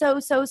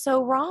is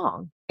so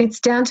wrong. It's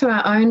down to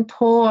our own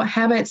poor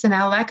habits and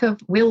our lack of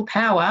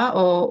willpower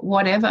or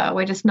whatever.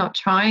 We're just not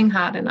trying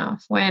hard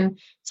enough, when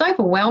it's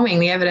overwhelming,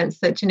 the evidence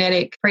that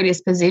genetic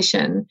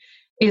predisposition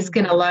is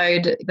going to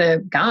load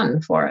the gun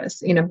for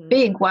us in a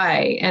big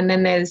way. And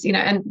then there's,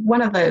 and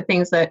one of the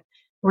things that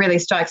really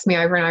strikes me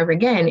over and over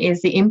again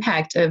is the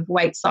impact of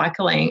weight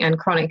cycling and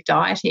chronic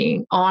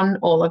dieting on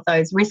all of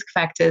those risk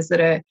factors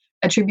that are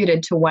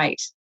attributed to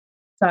weight.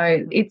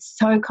 So it's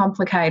so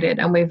complicated,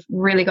 and we've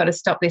really got to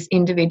stop this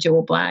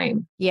individual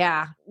blame.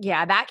 Yeah.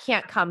 That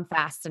can't come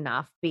fast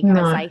enough, because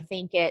I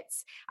think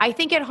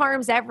it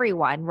harms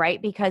everyone,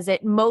 right? Because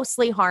it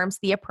mostly harms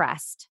the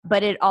oppressed,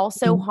 but it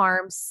also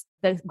harms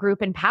the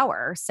group in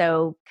power.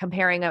 So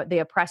comparing the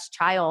oppressed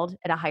child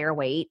at a higher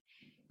weight,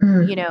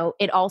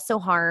 it also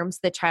harms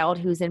the child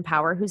who's in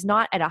power, who's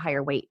not at a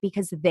higher weight,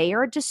 because they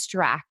are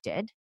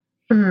distracted,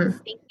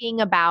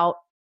 overthinking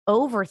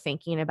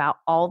about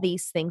all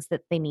these things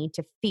that they need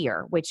to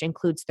fear, which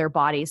includes their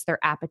bodies, their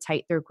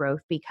appetite, their growth,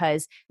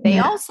 because they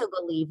also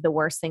believe the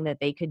worst thing that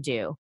they could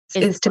do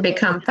is to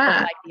become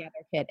fat. Like the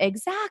other kid.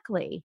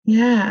 Exactly.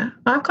 Yeah.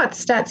 I've got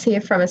stats here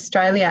from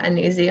Australia and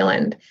New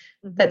Zealand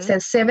that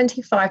says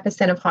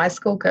 75% of high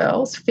school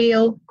girls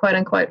feel quote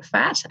unquote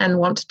fat and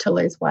want to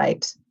lose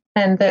weight.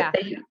 And that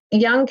the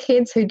young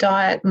kids who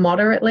diet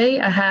moderately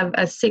have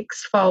a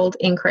 6-fold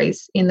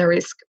increase in the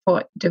risk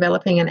for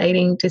developing an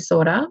eating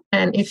disorder.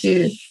 And if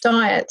you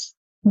diet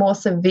more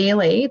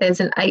severely,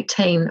 there's an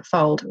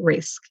 18-fold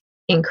risk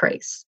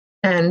increase.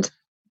 And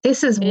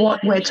this is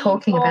what we're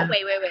talking about.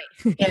 Wait.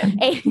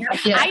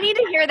 I need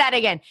to hear that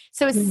again.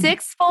 So a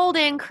 6-fold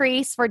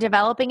increase for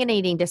developing an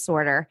eating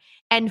disorder,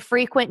 and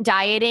frequent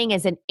dieting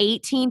is an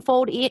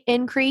 18-fold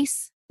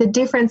increase? The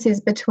difference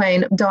is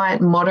between diet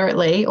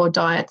moderately or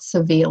diet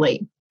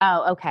severely.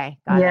 Oh, okay.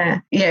 Got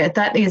it. Yeah,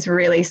 that is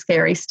really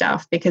scary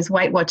stuff, because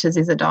Weight Watchers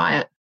is a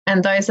diet.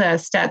 And those are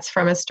stats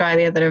from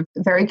Australia that are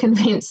very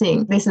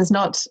convincing. This is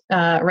not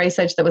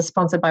research that was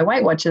sponsored by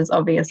Weight Watchers,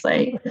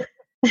 obviously.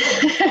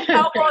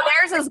 Well,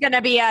 theirs is going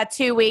to be a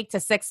 2-week to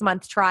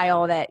 6-month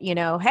trial that,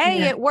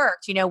 it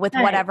worked, with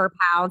whatever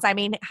pounds. I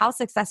mean, how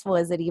successful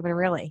is it even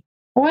really?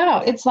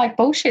 Wow, it's like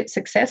bullshit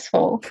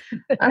successful.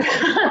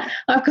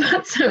 I've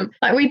got some,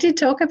 we did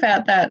talk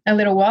about that a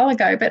little while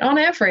ago, but on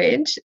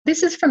average,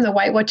 this is from the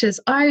Weight Watchers'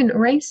 own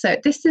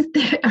research. This is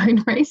their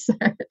own research.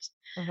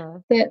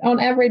 That on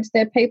average,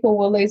 their people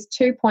will lose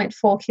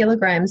 2.4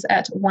 kilograms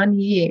at 1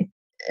 year.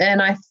 And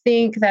I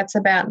think that's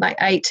about like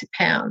 8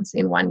 pounds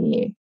in 1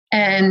 year.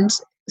 And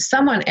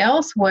someone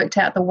else worked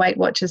out the Weight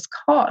Watchers'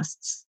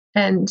 costs,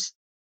 and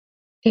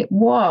it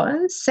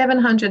was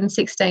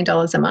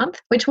 $716 a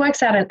month, which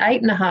works out at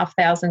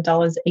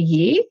 $8,500 a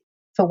year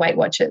for Weight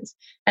Watchers.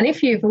 And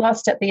if you've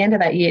lost at the end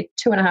of that year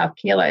 2.5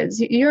 kilos,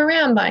 you're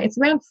around it's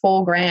around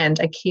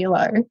 $4,000 a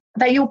kilo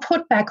that you'll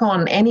put back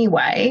on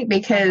anyway,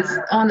 because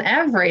on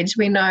average,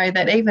 we know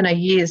that even a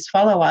year's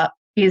follow-up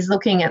is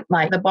looking at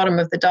like the bottom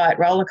of the diet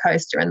roller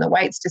coaster, and the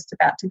weight's just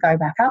about to go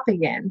back up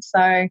again.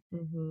 So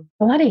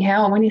bloody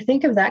hell, when you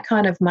think of that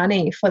kind of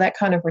money for that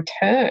kind of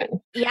return.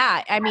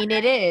 Yeah, I mean,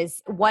 it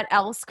is. What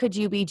else could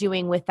you be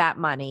doing with that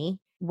money?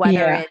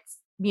 Whether it's,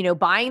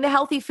 buying the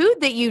healthy food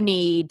that you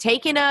need,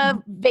 taking a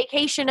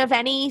vacation of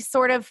any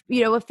sort of,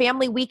 a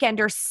family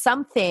weekend or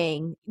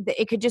something.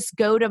 It could just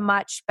go to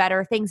much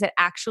better things that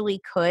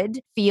actually could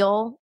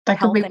feel that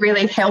could be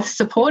really health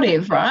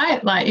supportive,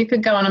 right? Like you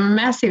could go on a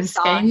massive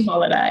skiing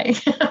holiday.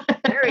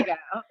 There we go.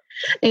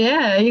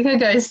 Yeah, you could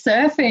go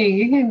surfing.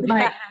 You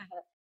can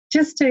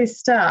just do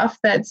stuff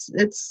it's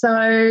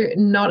so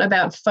not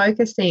about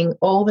focusing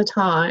all the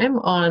time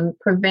on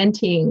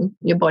preventing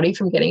your body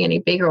from getting any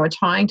bigger or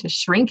trying to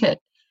shrink it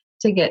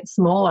to get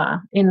smaller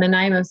in the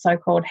name of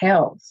so-called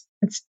health.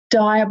 It's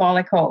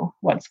diabolical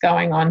what's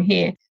going on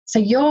here. So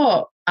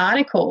your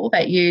article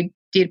that you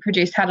did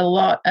produce had a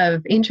lot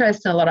of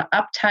interest and a lot of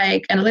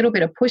uptake and a little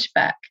bit of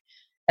pushback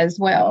as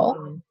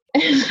well.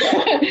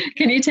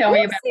 Can you tell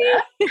me about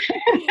that?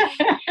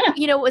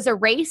 It was a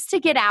race to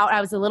get out. I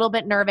was a little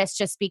bit nervous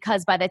just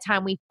because by the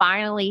time we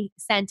finally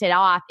sent it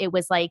off, it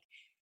was like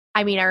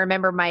I mean, I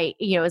remember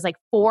it was like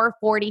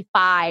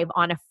 4:45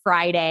 on a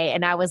Friday.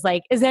 And I was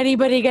like, is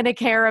anybody going to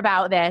care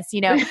about this?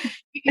 You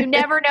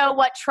never know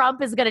what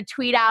Trump is going to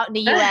tweet out in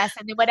the US,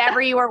 and then whatever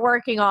you were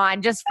working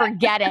on, just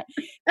forget it.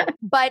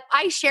 But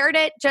I shared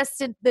it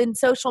just in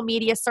social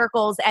media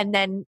circles, and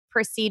then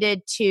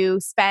proceeded to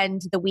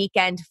spend the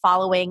weekend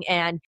following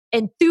and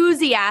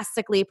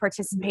enthusiastically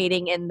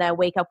participating in the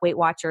Wake Up Weight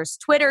Watchers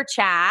Twitter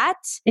chat.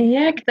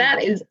 Yeah,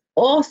 that is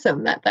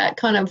awesome that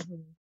kind of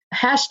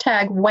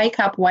hashtag Wake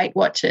Up Weight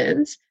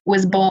Watchers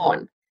was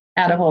born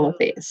out of all of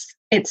this.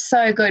 It's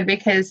so good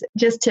because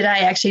just today,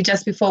 actually,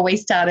 just before we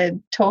started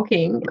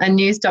talking, a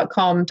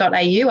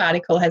news.com.au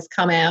article has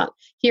come out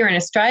here in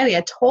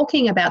Australia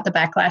talking about the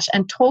backlash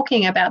and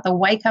talking about the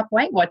Wake Up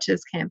Weight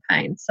Watchers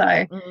campaign.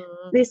 So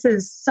this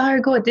is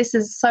so good. This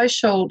is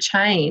social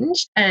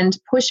change and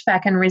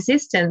pushback and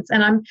resistance.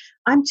 And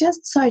I'm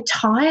just so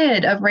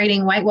tired of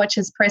reading Weight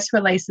Watchers press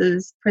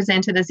releases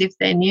presented as if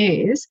they're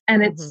news.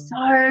 And it's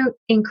so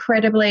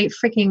incredibly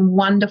freaking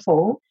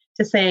wonderful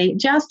to see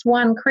just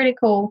one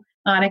critical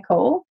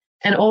article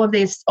and all of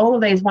these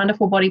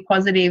wonderful body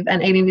positive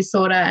and eating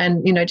disorder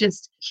and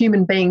just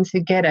human beings who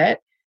get it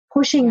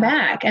pushing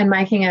back and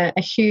making a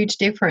huge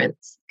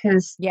difference.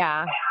 Because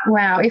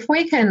wow, if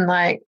we can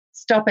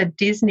stop a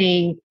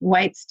Disney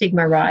weight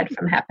stigma ride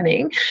from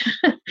happening,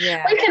 we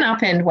can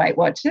upend Weight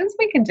Watchers.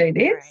 We can do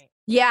this. Right.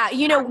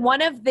 Yeah,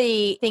 one of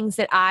the things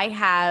that I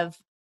have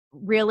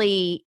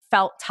really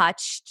felt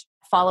touched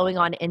following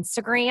on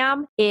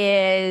Instagram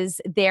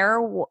is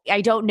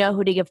I don't know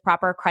who to give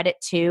proper credit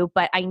to,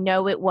 but I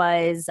know it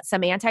was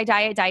some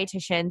anti-diet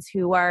dietitians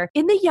who are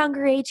in the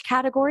younger age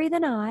category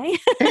than I.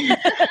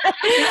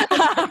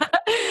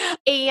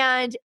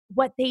 And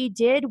what they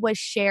did was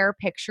share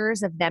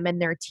pictures of them in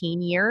their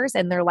teen years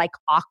and their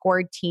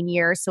awkward teen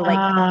years. So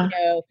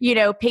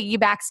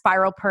piggyback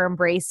spiral perm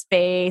brace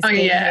face,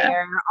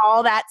 hair,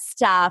 all that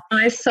stuff.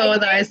 I saw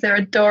those. They're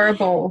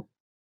adorable.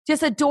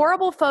 Just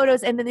adorable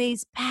photos, and then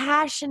these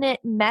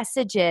passionate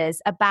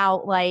messages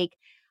about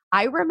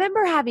I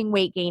remember having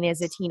weight gain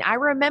as a teen. I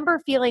remember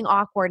feeling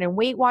awkward, and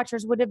Weight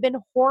Watchers would have been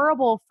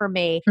horrible for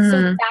me.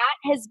 So that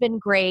has been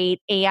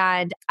great.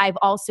 And I've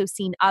also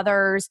seen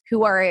others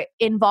who are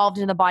involved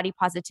in the body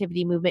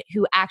positivity movement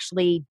who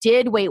actually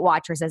did Weight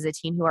Watchers as a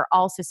teen who are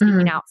also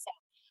speaking out. So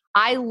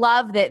I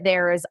love that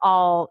there is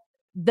all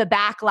the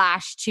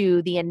backlash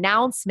to the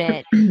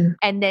announcement.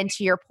 And then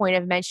to your point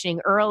of mentioning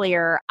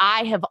earlier,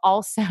 I have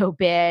also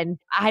been,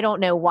 I don't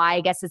know why,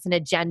 I guess it's an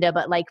agenda,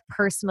 but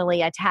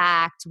personally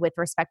attacked with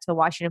respect to the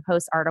Washington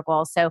Post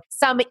article. So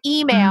some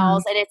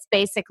emails and it's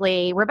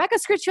basically, Rebecca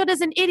Scritchfield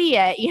is an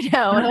idiot, And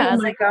I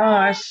was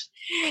gosh.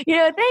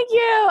 Thank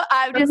you.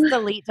 I'm just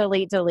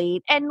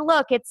delete. And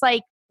look, it's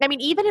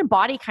even in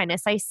body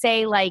kindness, I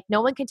say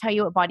no one can tell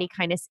you what body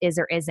kindness is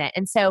or isn't.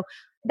 And so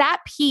that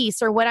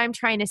piece, or what I'm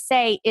trying to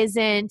say,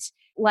 isn't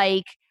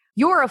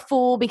you're a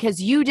fool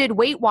because you did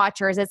Weight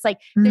Watchers. It's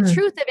the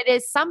truth of it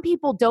is some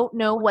people don't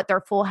know what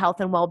their full health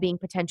and well-being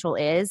potential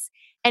is.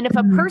 And if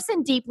a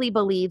person deeply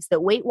believes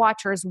that Weight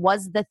Watchers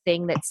was the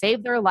thing that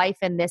saved their life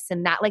and this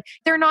and that,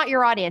 they're not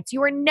your audience.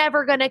 You are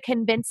never going to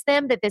convince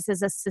them that this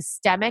is a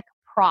systemic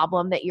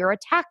problem that you're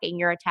attacking.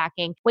 You're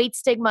attacking weight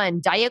stigma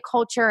and diet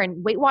culture,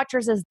 and Weight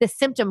Watchers is the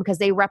symptom because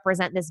they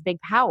represent this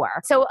big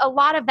power. So a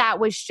lot of that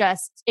was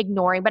just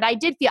ignoring, but I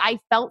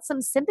felt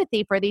some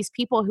sympathy for these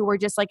people who were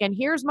just and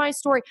here's my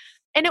story.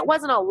 And it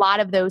wasn't a lot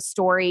of those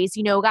stories,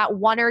 got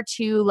one or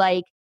two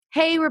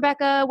hey,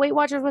 Rebecca, Weight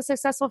Watchers was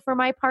successful for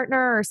my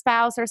partner or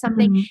spouse or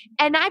something.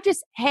 And I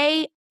just,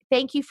 hey,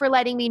 thank you for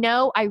letting me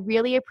know. I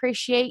really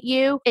appreciate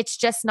you. It's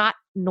just not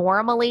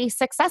normally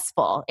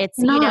successful. It's,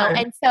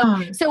 and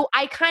so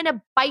I kind of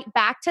bite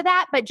back to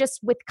that, but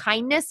just with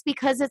kindness,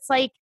 because it's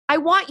I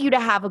want you to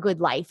have a good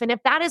life. And if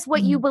that is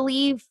what you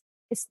believe,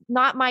 it's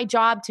not my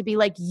job to be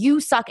you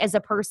suck as a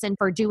person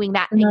for doing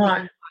that thing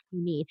that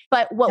you need.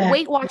 But what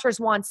Weight Watchers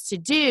wants to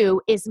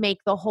do is make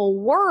the whole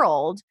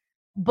world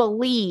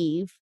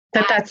believe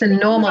that's a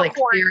normal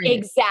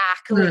experience.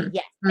 Exactly.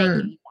 Yes.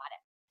 Thank you.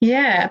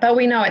 Yeah, but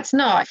we know it's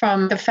not.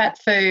 From the Fat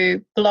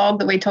Foo blog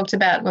that we talked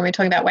about when we were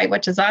talking about Weight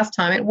Watchers last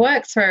time, it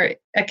works for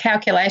a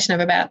calculation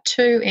of about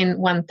 2 in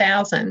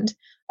 1,000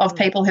 of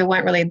people who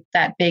weren't really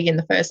that big in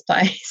the first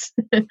place.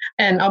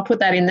 And I'll put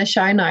that in the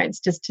show notes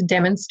just to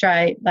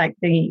demonstrate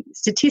the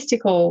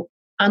statistical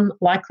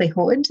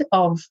unlikelihood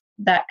of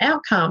that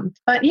outcome.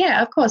 But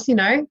yeah, of course,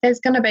 there's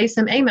going to be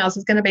some emails.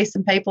 There's going to be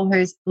some people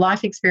whose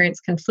life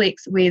experience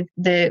conflicts with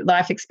the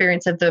life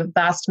experience of the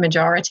vast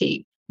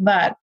majority.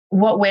 But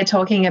what we're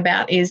talking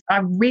about is, I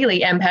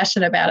really am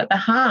passionate about it. The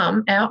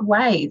harm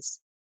outweighs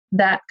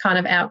that kind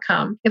of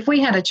outcome. If we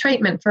had a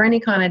treatment for any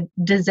kind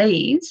of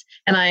disease,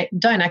 and I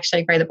don't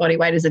actually agree that body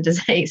weight is a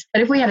disease,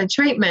 but if we had a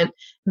treatment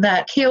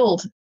that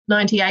killed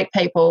 98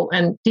 people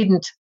and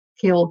didn't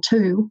kill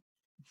 2,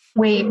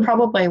 we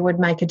probably would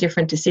make a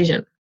different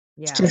decision.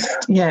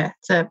 Yeah.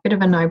 It's a bit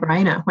of a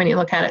no-brainer when you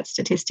look at it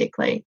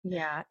statistically.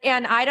 Yeah.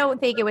 And I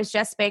don't think it was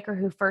Jess Baker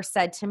who first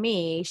said to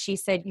me, she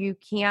said, you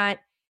can't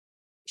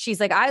she's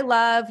like, I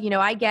love,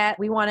 I get,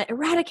 we want to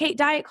eradicate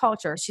diet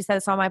culture. She said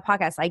this on my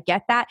podcast. I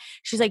get that.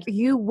 She's like,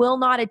 you will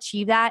not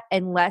achieve that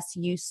unless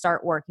you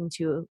start working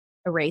to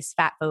erase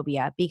fat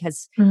phobia,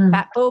 because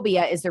fat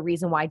phobia is the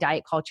reason why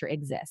diet culture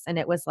exists. And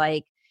it was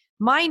like,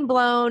 mind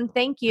blown.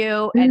 Thank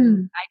you.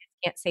 And I just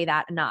can't say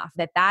that enough,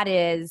 that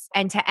is,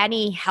 and to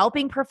any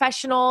helping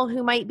professional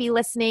who might be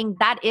listening,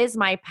 that is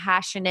my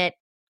passionate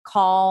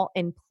call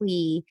and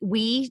plea.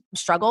 We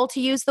struggle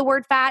to use the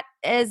word fat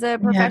as a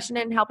profession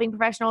in helping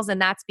professionals,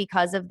 and that's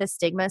because of the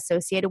stigma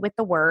associated with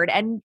the word.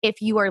 And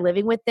if you are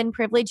living within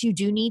privilege, you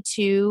do need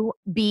to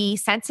be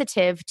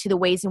sensitive to the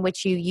ways in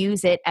which you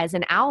use it as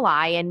an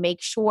ally and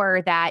make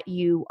sure that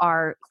you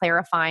are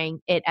clarifying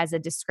it as a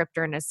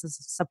descriptor and as a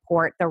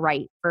support the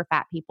right for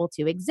fat people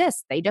to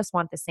exist. They just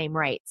want the same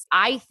rights.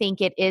 I think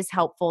it is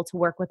helpful to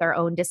work with our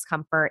own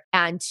discomfort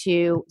and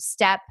to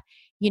step,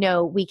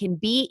 we can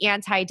be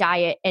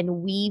anti-diet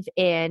and weave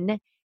in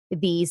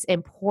these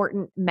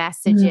important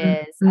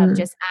messages of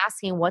just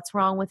asking what's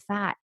wrong with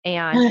fat.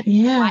 And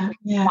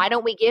why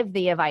don't we give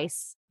the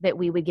advice that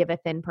we would give a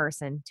thin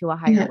person to a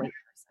higher weight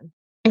person?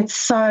 It's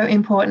so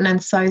important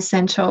and so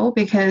essential,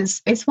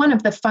 because it's one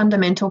of the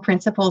fundamental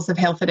principles of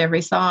health at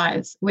every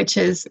size, which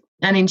is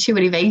an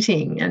intuitive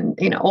eating and,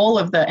 all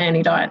of the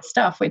anti-diet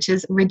stuff, which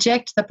is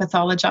reject the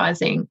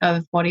pathologizing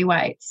of body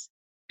weights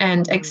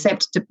and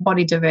accept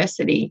body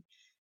diversity.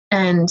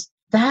 And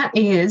that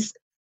is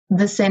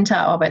the center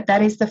of it.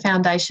 That is the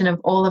foundation of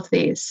all of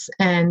this.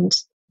 And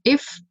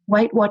if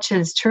Weight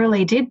Watchers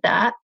truly did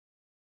that,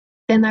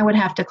 then they would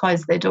have to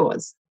close their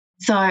doors.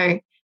 So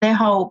their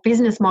whole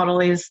business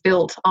model is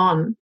built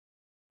on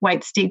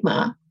weight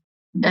stigma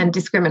and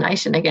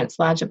discrimination against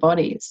larger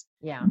bodies.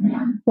 Yeah.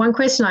 One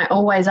question I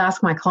always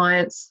ask my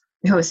clients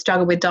who have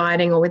struggled with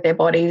dieting or with their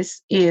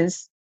bodies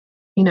is,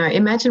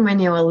 imagine when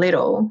you were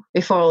little,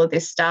 before all of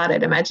this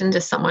started, imagine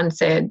just someone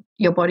said,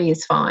 your body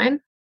is fine.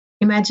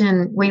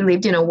 Imagine we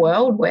lived in a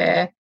world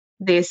where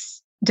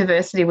this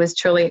diversity was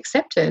truly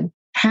accepted.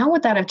 How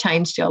would that have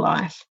changed your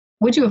life?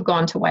 Would you have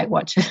gone to Weight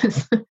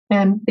Watchers?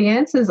 And the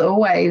answer is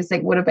always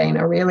it would have been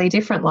a really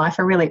different life,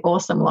 a really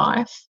awesome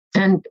life,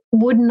 and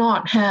would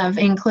not have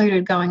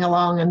included going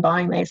along and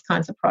buying these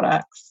kinds of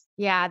products.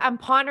 Yeah, I'm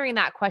pondering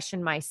that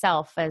question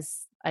myself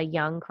as a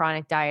young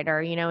chronic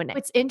dieter, and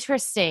it's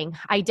interesting.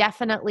 I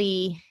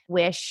definitely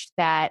wish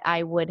that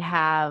I would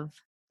have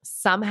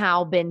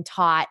somehow been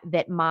taught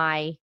that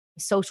my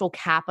social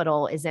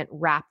capital isn't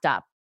wrapped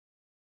up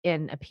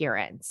in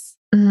appearance.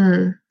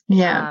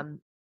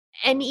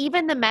 And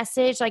even the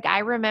message, like I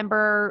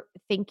remember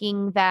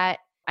thinking that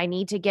I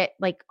need to get,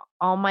 like,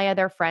 all my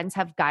other friends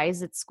have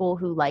guys at school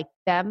who like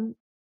them,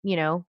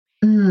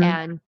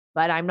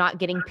 but I'm not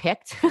getting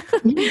picked. But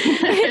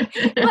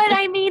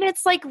I mean,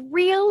 it's like,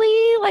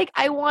 really? Like,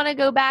 I want to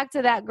go back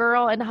to that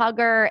girl and hug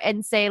her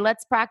and say,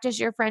 let's practice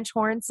your French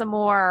horn some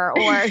more.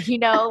 Or,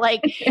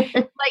 like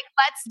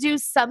let's do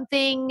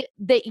something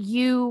that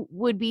you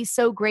would be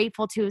so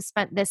grateful to have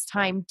spent this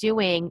time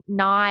doing,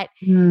 not,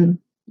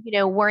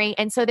 worrying.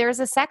 And so there's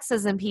a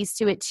sexism piece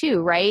to it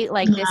too, right?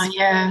 Like this,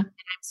 I'm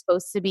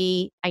supposed to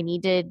be, I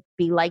need to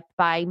be liked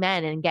by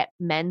men and get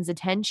men's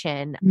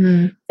attention.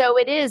 So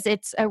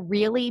it's a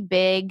really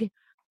big,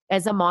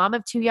 as a mom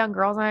of 2 young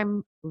girls,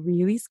 I'm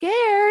really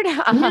scared.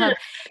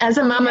 As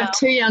a mom of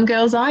 2 young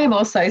girls, I am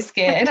also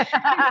scared. What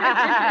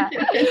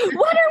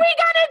are we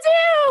going to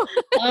do?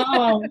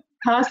 Oh,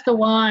 pass the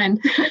wine.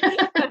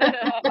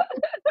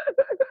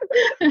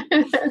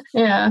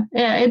 Yeah,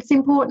 it's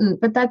important,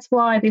 but that's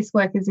why this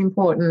work is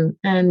important.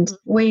 And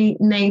we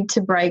need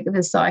to break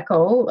the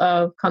cycle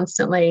of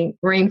constantly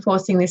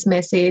reinforcing this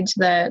message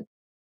that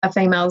a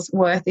female's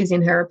worth is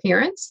in her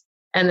appearance,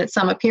 and that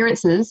some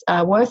appearances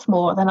are worth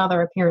more than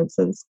other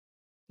appearances.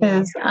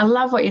 Because I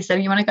love what you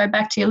said. You want to go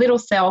back to your little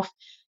self,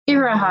 give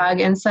her a hug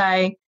and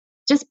say,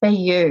 just be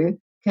you,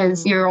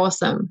 because you're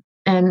awesome.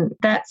 And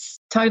that's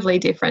totally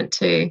different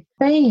to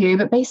be you,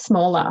 but be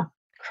smaller.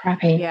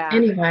 Crappy. Yeah.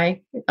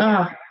 Anyway.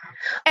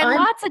 And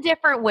lots of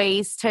different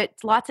ways,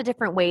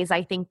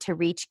 I think, to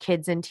reach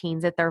kids and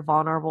teens at their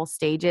vulnerable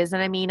stages.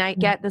 And I mean, I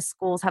get the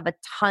schools have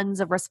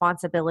tons of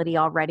responsibility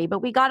already,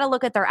 but we got to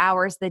look at their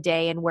hours of the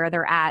day and where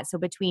they're at. So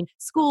between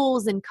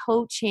schools and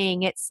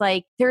coaching, it's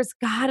like, there's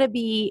got to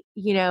be,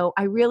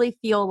 I really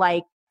feel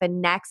like the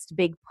next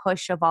big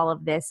push of all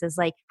of this is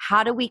like,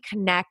 how do we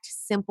connect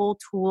simple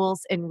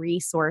tools and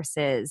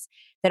resources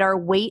that are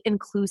weight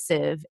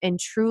inclusive and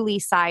truly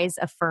size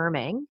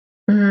affirming?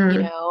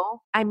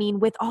 I mean,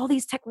 with all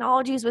these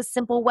technologies, with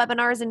simple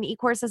webinars and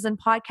e-courses and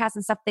podcasts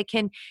and stuff that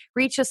can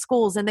reach the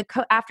schools and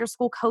the after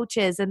school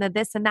coaches and the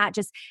this and that,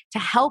 just to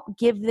help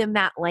give them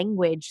that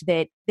language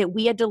that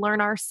we had to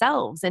learn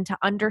ourselves, and to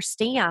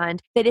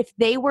understand that if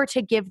they were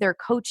to give their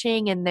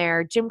coaching and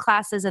their gym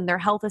classes and their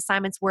health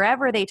assignments,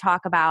 wherever they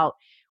talk about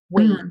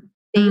weight,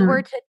 they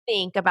were to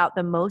think about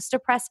the most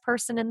oppressed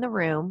person in the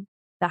room,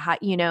 the high,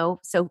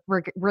 so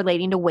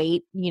relating to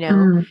weight,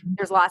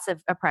 there's lots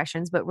of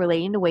oppressions, but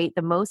relating to weight,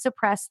 the most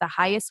oppressed, the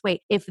highest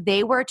weight, if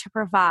they were to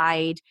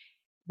provide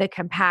the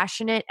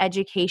compassionate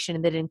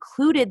education that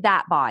included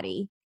that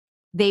body,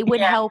 they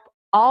would help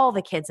all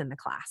the kids in the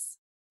class.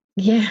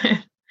 Yeah,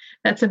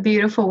 that's a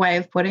beautiful way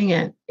of putting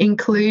it.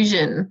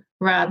 Inclusion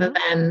rather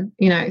than,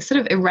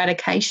 sort of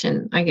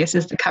eradication, I guess,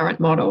 is the current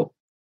model.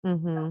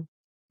 Mm-hmm.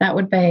 That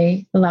would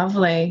be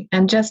lovely.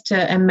 And just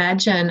to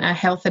imagine a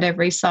health at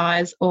every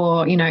size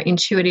or,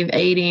 intuitive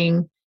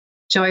eating,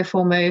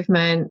 joyful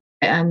movement,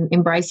 and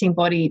embracing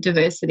body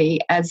diversity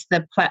as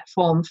the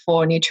platform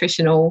for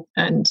nutritional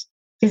and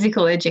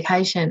physical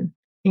education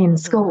in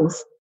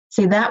schools.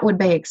 See, that would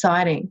be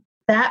exciting.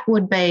 That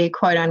would be,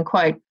 quote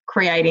unquote,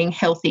 creating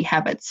healthy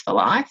habits for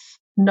life,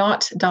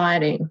 not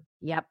dieting.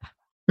 Yep.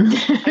 I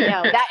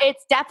know that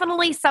it's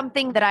definitely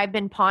something that I've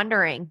been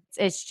pondering.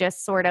 It's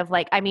just sort of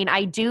like,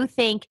 I do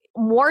think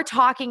more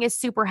talking is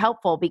super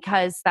helpful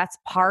because that's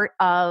part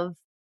of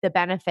the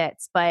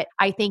benefits. But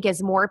I think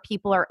as more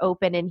people are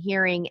open and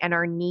hearing and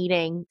are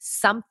needing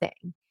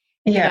something,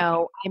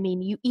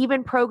 you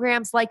even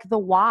programs like the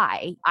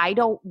Y, I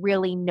don't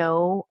really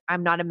know.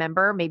 I'm not a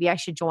member. Maybe I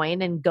should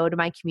join and go to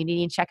my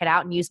community and check it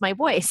out and use my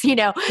voice,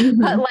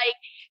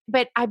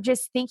 but I'm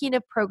just thinking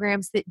of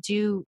programs that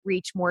do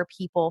reach more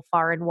people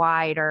far and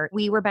wide. Or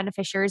we were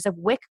beneficiaries of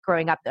WIC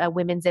growing up,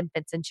 Women's,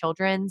 Infants, and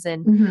Children's.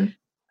 And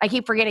I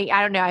keep forgetting,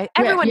 I don't know.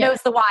 Everyone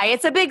knows the Y.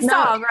 It's a big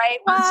song, right?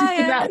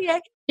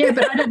 Y. Yeah,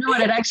 but I don't know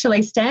what it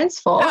actually stands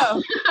for.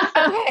 Oh,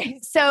 okay.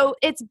 So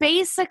it's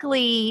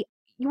basically,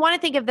 you want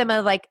to think of them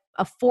as like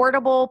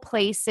affordable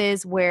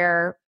places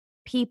where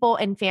people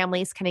and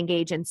families can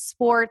engage in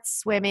sports,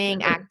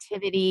 swimming,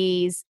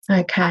 activities.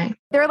 Okay.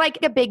 They're like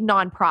a big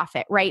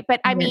nonprofit, right?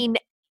 But I mean,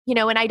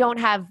 and I don't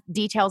have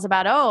details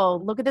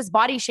about, look at this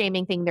body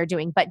shaming thing they're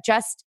doing, but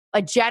just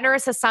a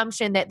generous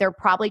assumption that they're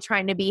probably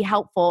trying to be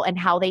helpful in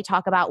how they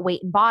talk about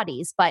weight and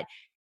bodies. But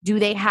do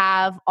they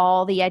have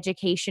all the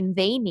education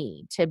they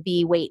need to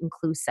be weight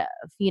inclusive?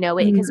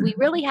 Because we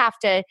really have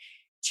to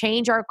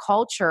change our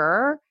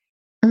culture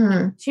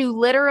to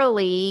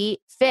literally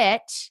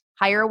fit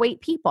higher weight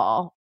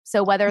people.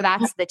 So whether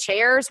that's the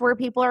chairs where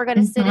people are going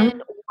to sit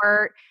in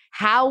or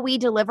how we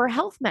deliver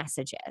health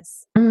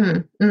messages.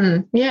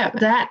 Yeah,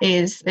 that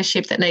is the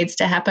shift that needs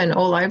to happen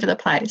all over the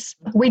place.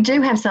 We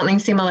do have something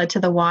similar to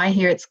the Y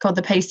here. It's called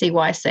the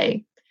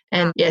PCYC.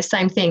 And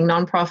same thing,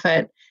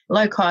 nonprofit,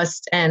 low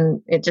cost,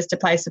 and it's just a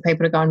place for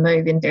people to go and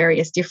move in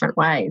various different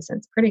ways.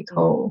 It's pretty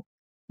cool.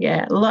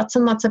 Yeah, lots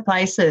and lots of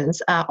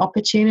places,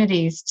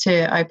 opportunities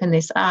to open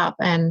this up.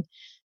 And,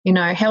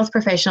 health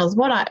professionals,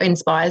 what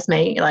inspires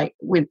me,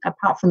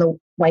 apart from the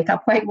Wake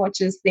Up Weight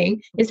Watchers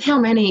thing, is how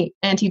many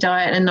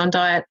anti-diet and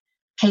non-diet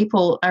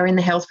people are in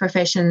the health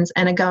professions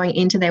and are going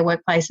into their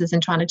workplaces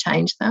and trying to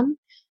change them.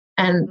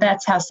 And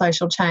that's how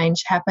social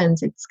change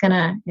happens. It's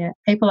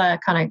people are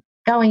kind of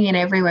going in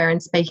everywhere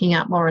and speaking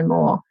up more and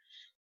more.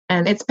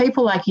 And it's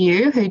people like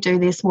you who do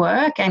this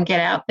work and get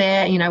out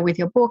there, with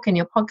your book and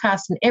your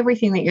podcast and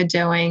everything that you're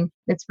doing.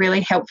 It's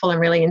really helpful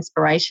and really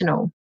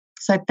inspirational.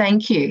 So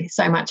thank you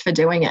so much for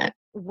doing it.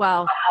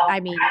 Well, I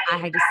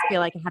just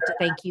feel like I have to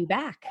thank you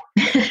back.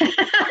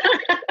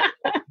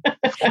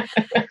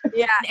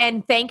 Yeah.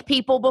 And thank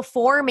people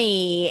before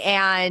me.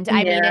 And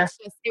it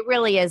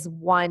really is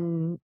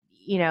one,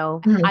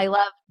 I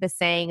love the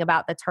saying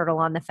about the turtle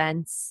on the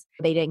fence.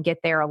 They didn't get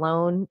there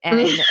alone.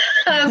 And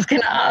I was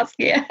going to ask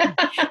you.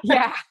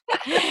 Yeah.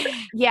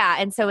 Yeah.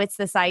 And so it's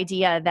this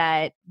idea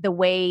that the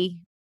way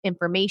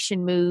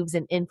information moves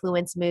and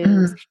influence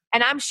moves,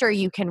 and I'm sure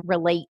you can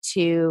relate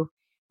to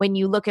when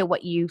you look at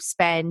what you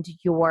spend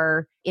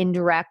your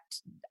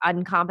indirect,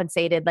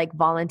 uncompensated,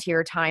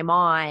 volunteer time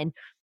on,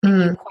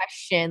 and you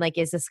question,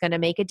 is this going to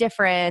make a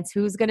difference?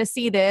 Who's going to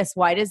see this?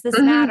 Why does this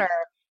matter?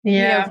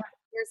 Yeah. There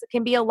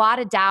can be a lot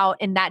of doubt,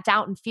 and that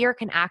doubt and fear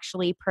can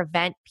actually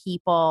prevent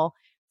people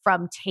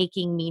from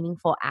taking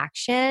meaningful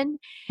action.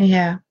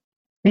 Yeah.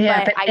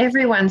 Yeah, but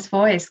everyone's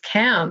voice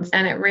counts,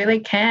 and it really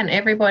can.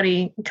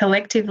 Everybody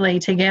collectively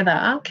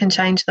together can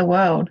change the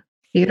world.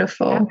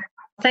 Beautiful. Yeah.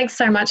 Thanks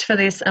so much for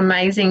this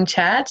amazing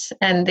chat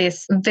and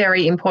this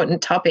very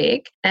important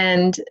topic.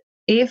 And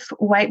if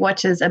Weight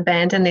Watchers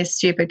abandon this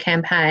stupid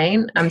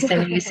campaign, I'm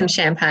sending you some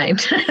champagne.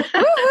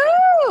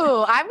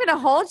 Woohoo! I'm going to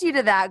hold you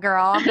to that,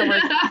 girl. I'm going to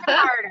work even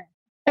harder.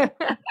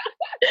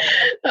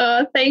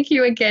 Oh, thank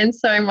you again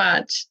so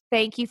much.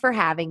 Thank you for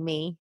having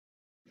me.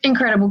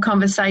 Incredible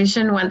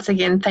conversation. Once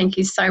again, thank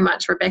you so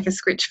much, Rebecca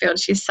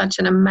Scritchfield. She's such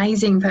an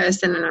amazing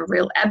person and a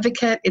real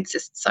advocate. It's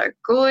just so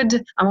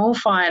good. I'm all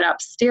fired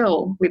up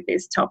still with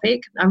this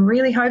topic. I'm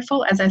really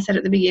hopeful, as I said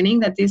at the beginning,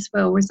 that this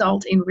will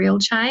result in real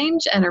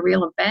change and a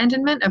real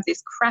abandonment of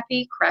this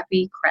crappy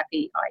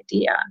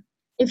idea.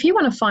 If you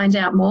want to find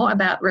out more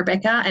about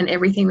Rebecca and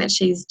everything that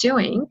she's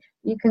doing,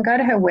 you can go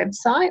to her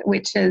website,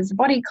 which is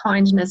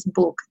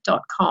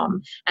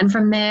bodykindnessbook.com. And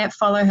from there,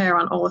 follow her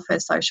on all of her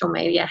social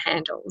media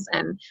handles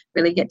and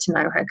really get to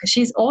know her because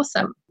she's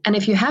awesome. And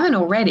if you haven't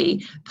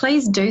already,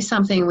 please do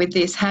something with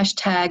this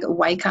hashtag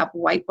Wake Up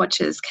Weight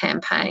Watchers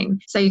campaign.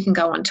 So you can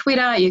go on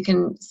Twitter, you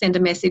can send a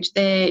message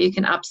there, you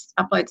can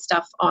upload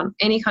stuff on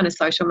any kind of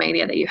social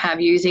media that you have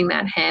using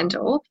that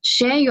handle.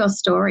 Share your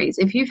stories.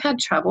 If you've had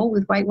trouble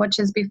with Weight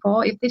Watchers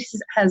before, if this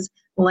has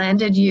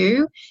landed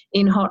you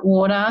in hot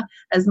water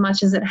as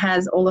much as it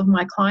has all of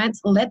my clients,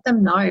 let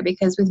them know,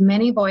 because with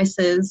many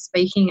voices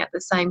speaking at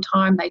the same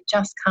time, they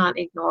just can't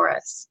ignore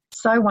us.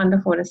 So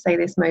wonderful to see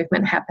this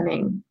movement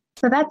happening.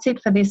 So that's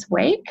it for this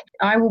week.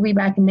 I will be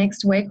back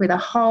next week with a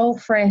whole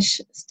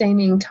fresh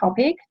steaming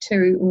topic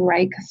to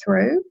rake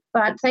through.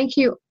 But thank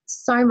you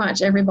so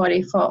much,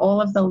 everybody, for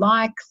all of the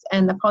likes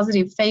and the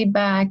positive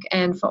feedback,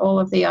 and for all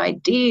of the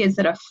ideas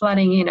that are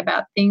flooding in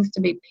about things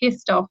to be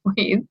pissed off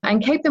with,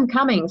 and keep them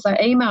coming. So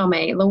email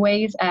me,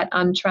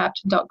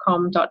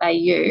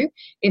 louise@untrapped.com.au,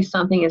 if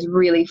something is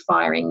really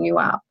firing you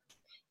up.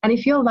 And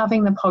if you're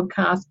loving the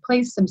podcast,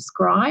 please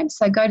subscribe.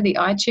 So go to the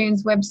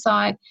iTunes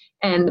website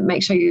and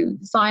make sure you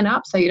sign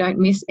up so you don't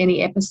miss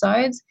any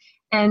episodes.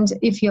 And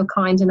if you're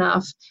kind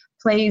enough,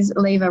 please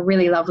leave a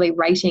really lovely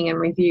rating and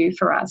review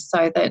for us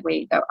so that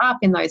we go up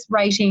in those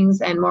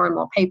ratings and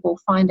more people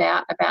find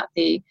out about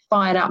the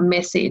Fired Up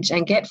message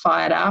and get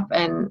fired up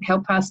and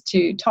help us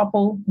to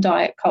topple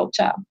diet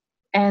culture.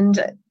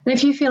 And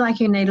if you feel like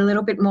you need a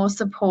little bit more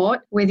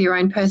support with your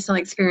own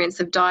personal experience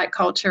of diet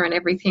culture and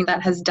everything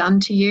that has done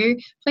to you,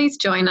 please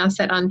join us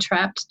at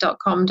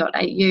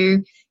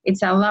untrapped.com.au.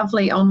 It's our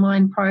lovely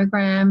online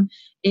program.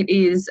 It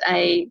is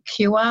a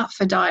cure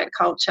for diet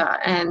culture,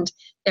 and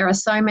there are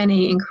so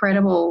many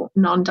incredible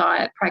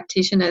non-diet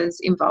practitioners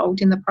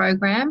involved in the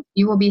program.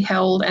 You will be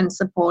held and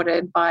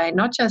supported by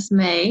not just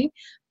me,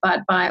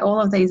 but by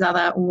all of these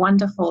other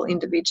wonderful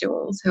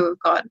individuals who have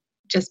got,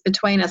 just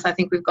between us, I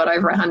think we've got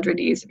over 100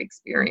 years of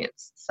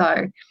experience.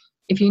 So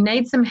if you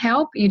need some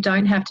help, you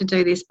don't have to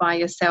do this by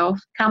yourself.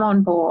 Come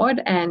on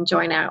board and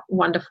join our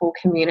wonderful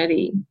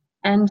community.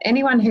 And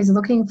anyone who's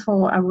looking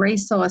for a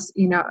resource,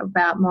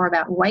 more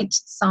about weight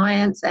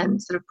science and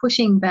sort of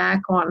pushing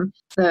back on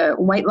the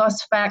weight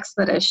loss facts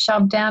that are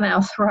shoved down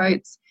our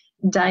throats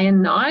day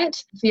and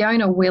night,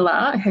 Fiona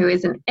Willer, who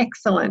is an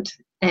excellent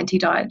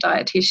anti-diet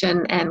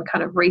dietitian and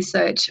kind of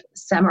research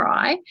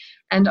samurai,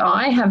 and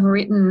I have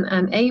written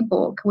an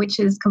ebook which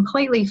is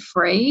completely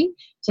free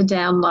to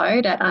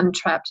download at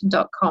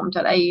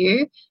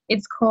untrapped.com.au.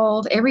 It's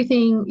called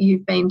Everything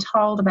You've Been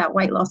Told About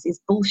Weight Loss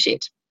is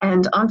Bullshit.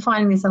 And I'm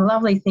finding this a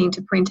lovely thing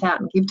to print out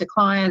and give to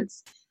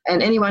clients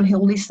and anyone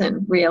who'll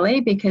listen,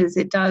 really, because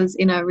it does,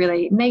 in a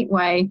really neat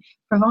way,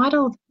 provide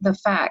all the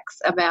facts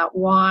about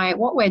why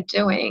what we're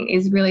doing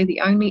is really the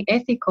only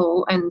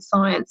ethical and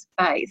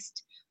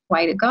science-based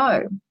way to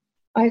go.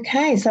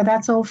 Okay, so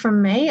that's all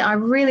from me. I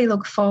really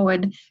look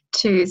forward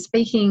to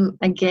speaking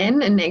again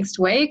next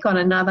week on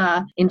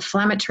another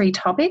inflammatory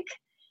topic.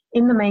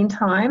 In the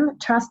meantime,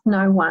 trust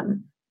no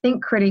one.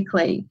 Think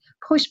critically.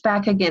 Push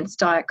back against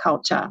diet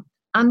culture.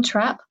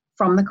 Untrap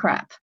from the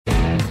crap.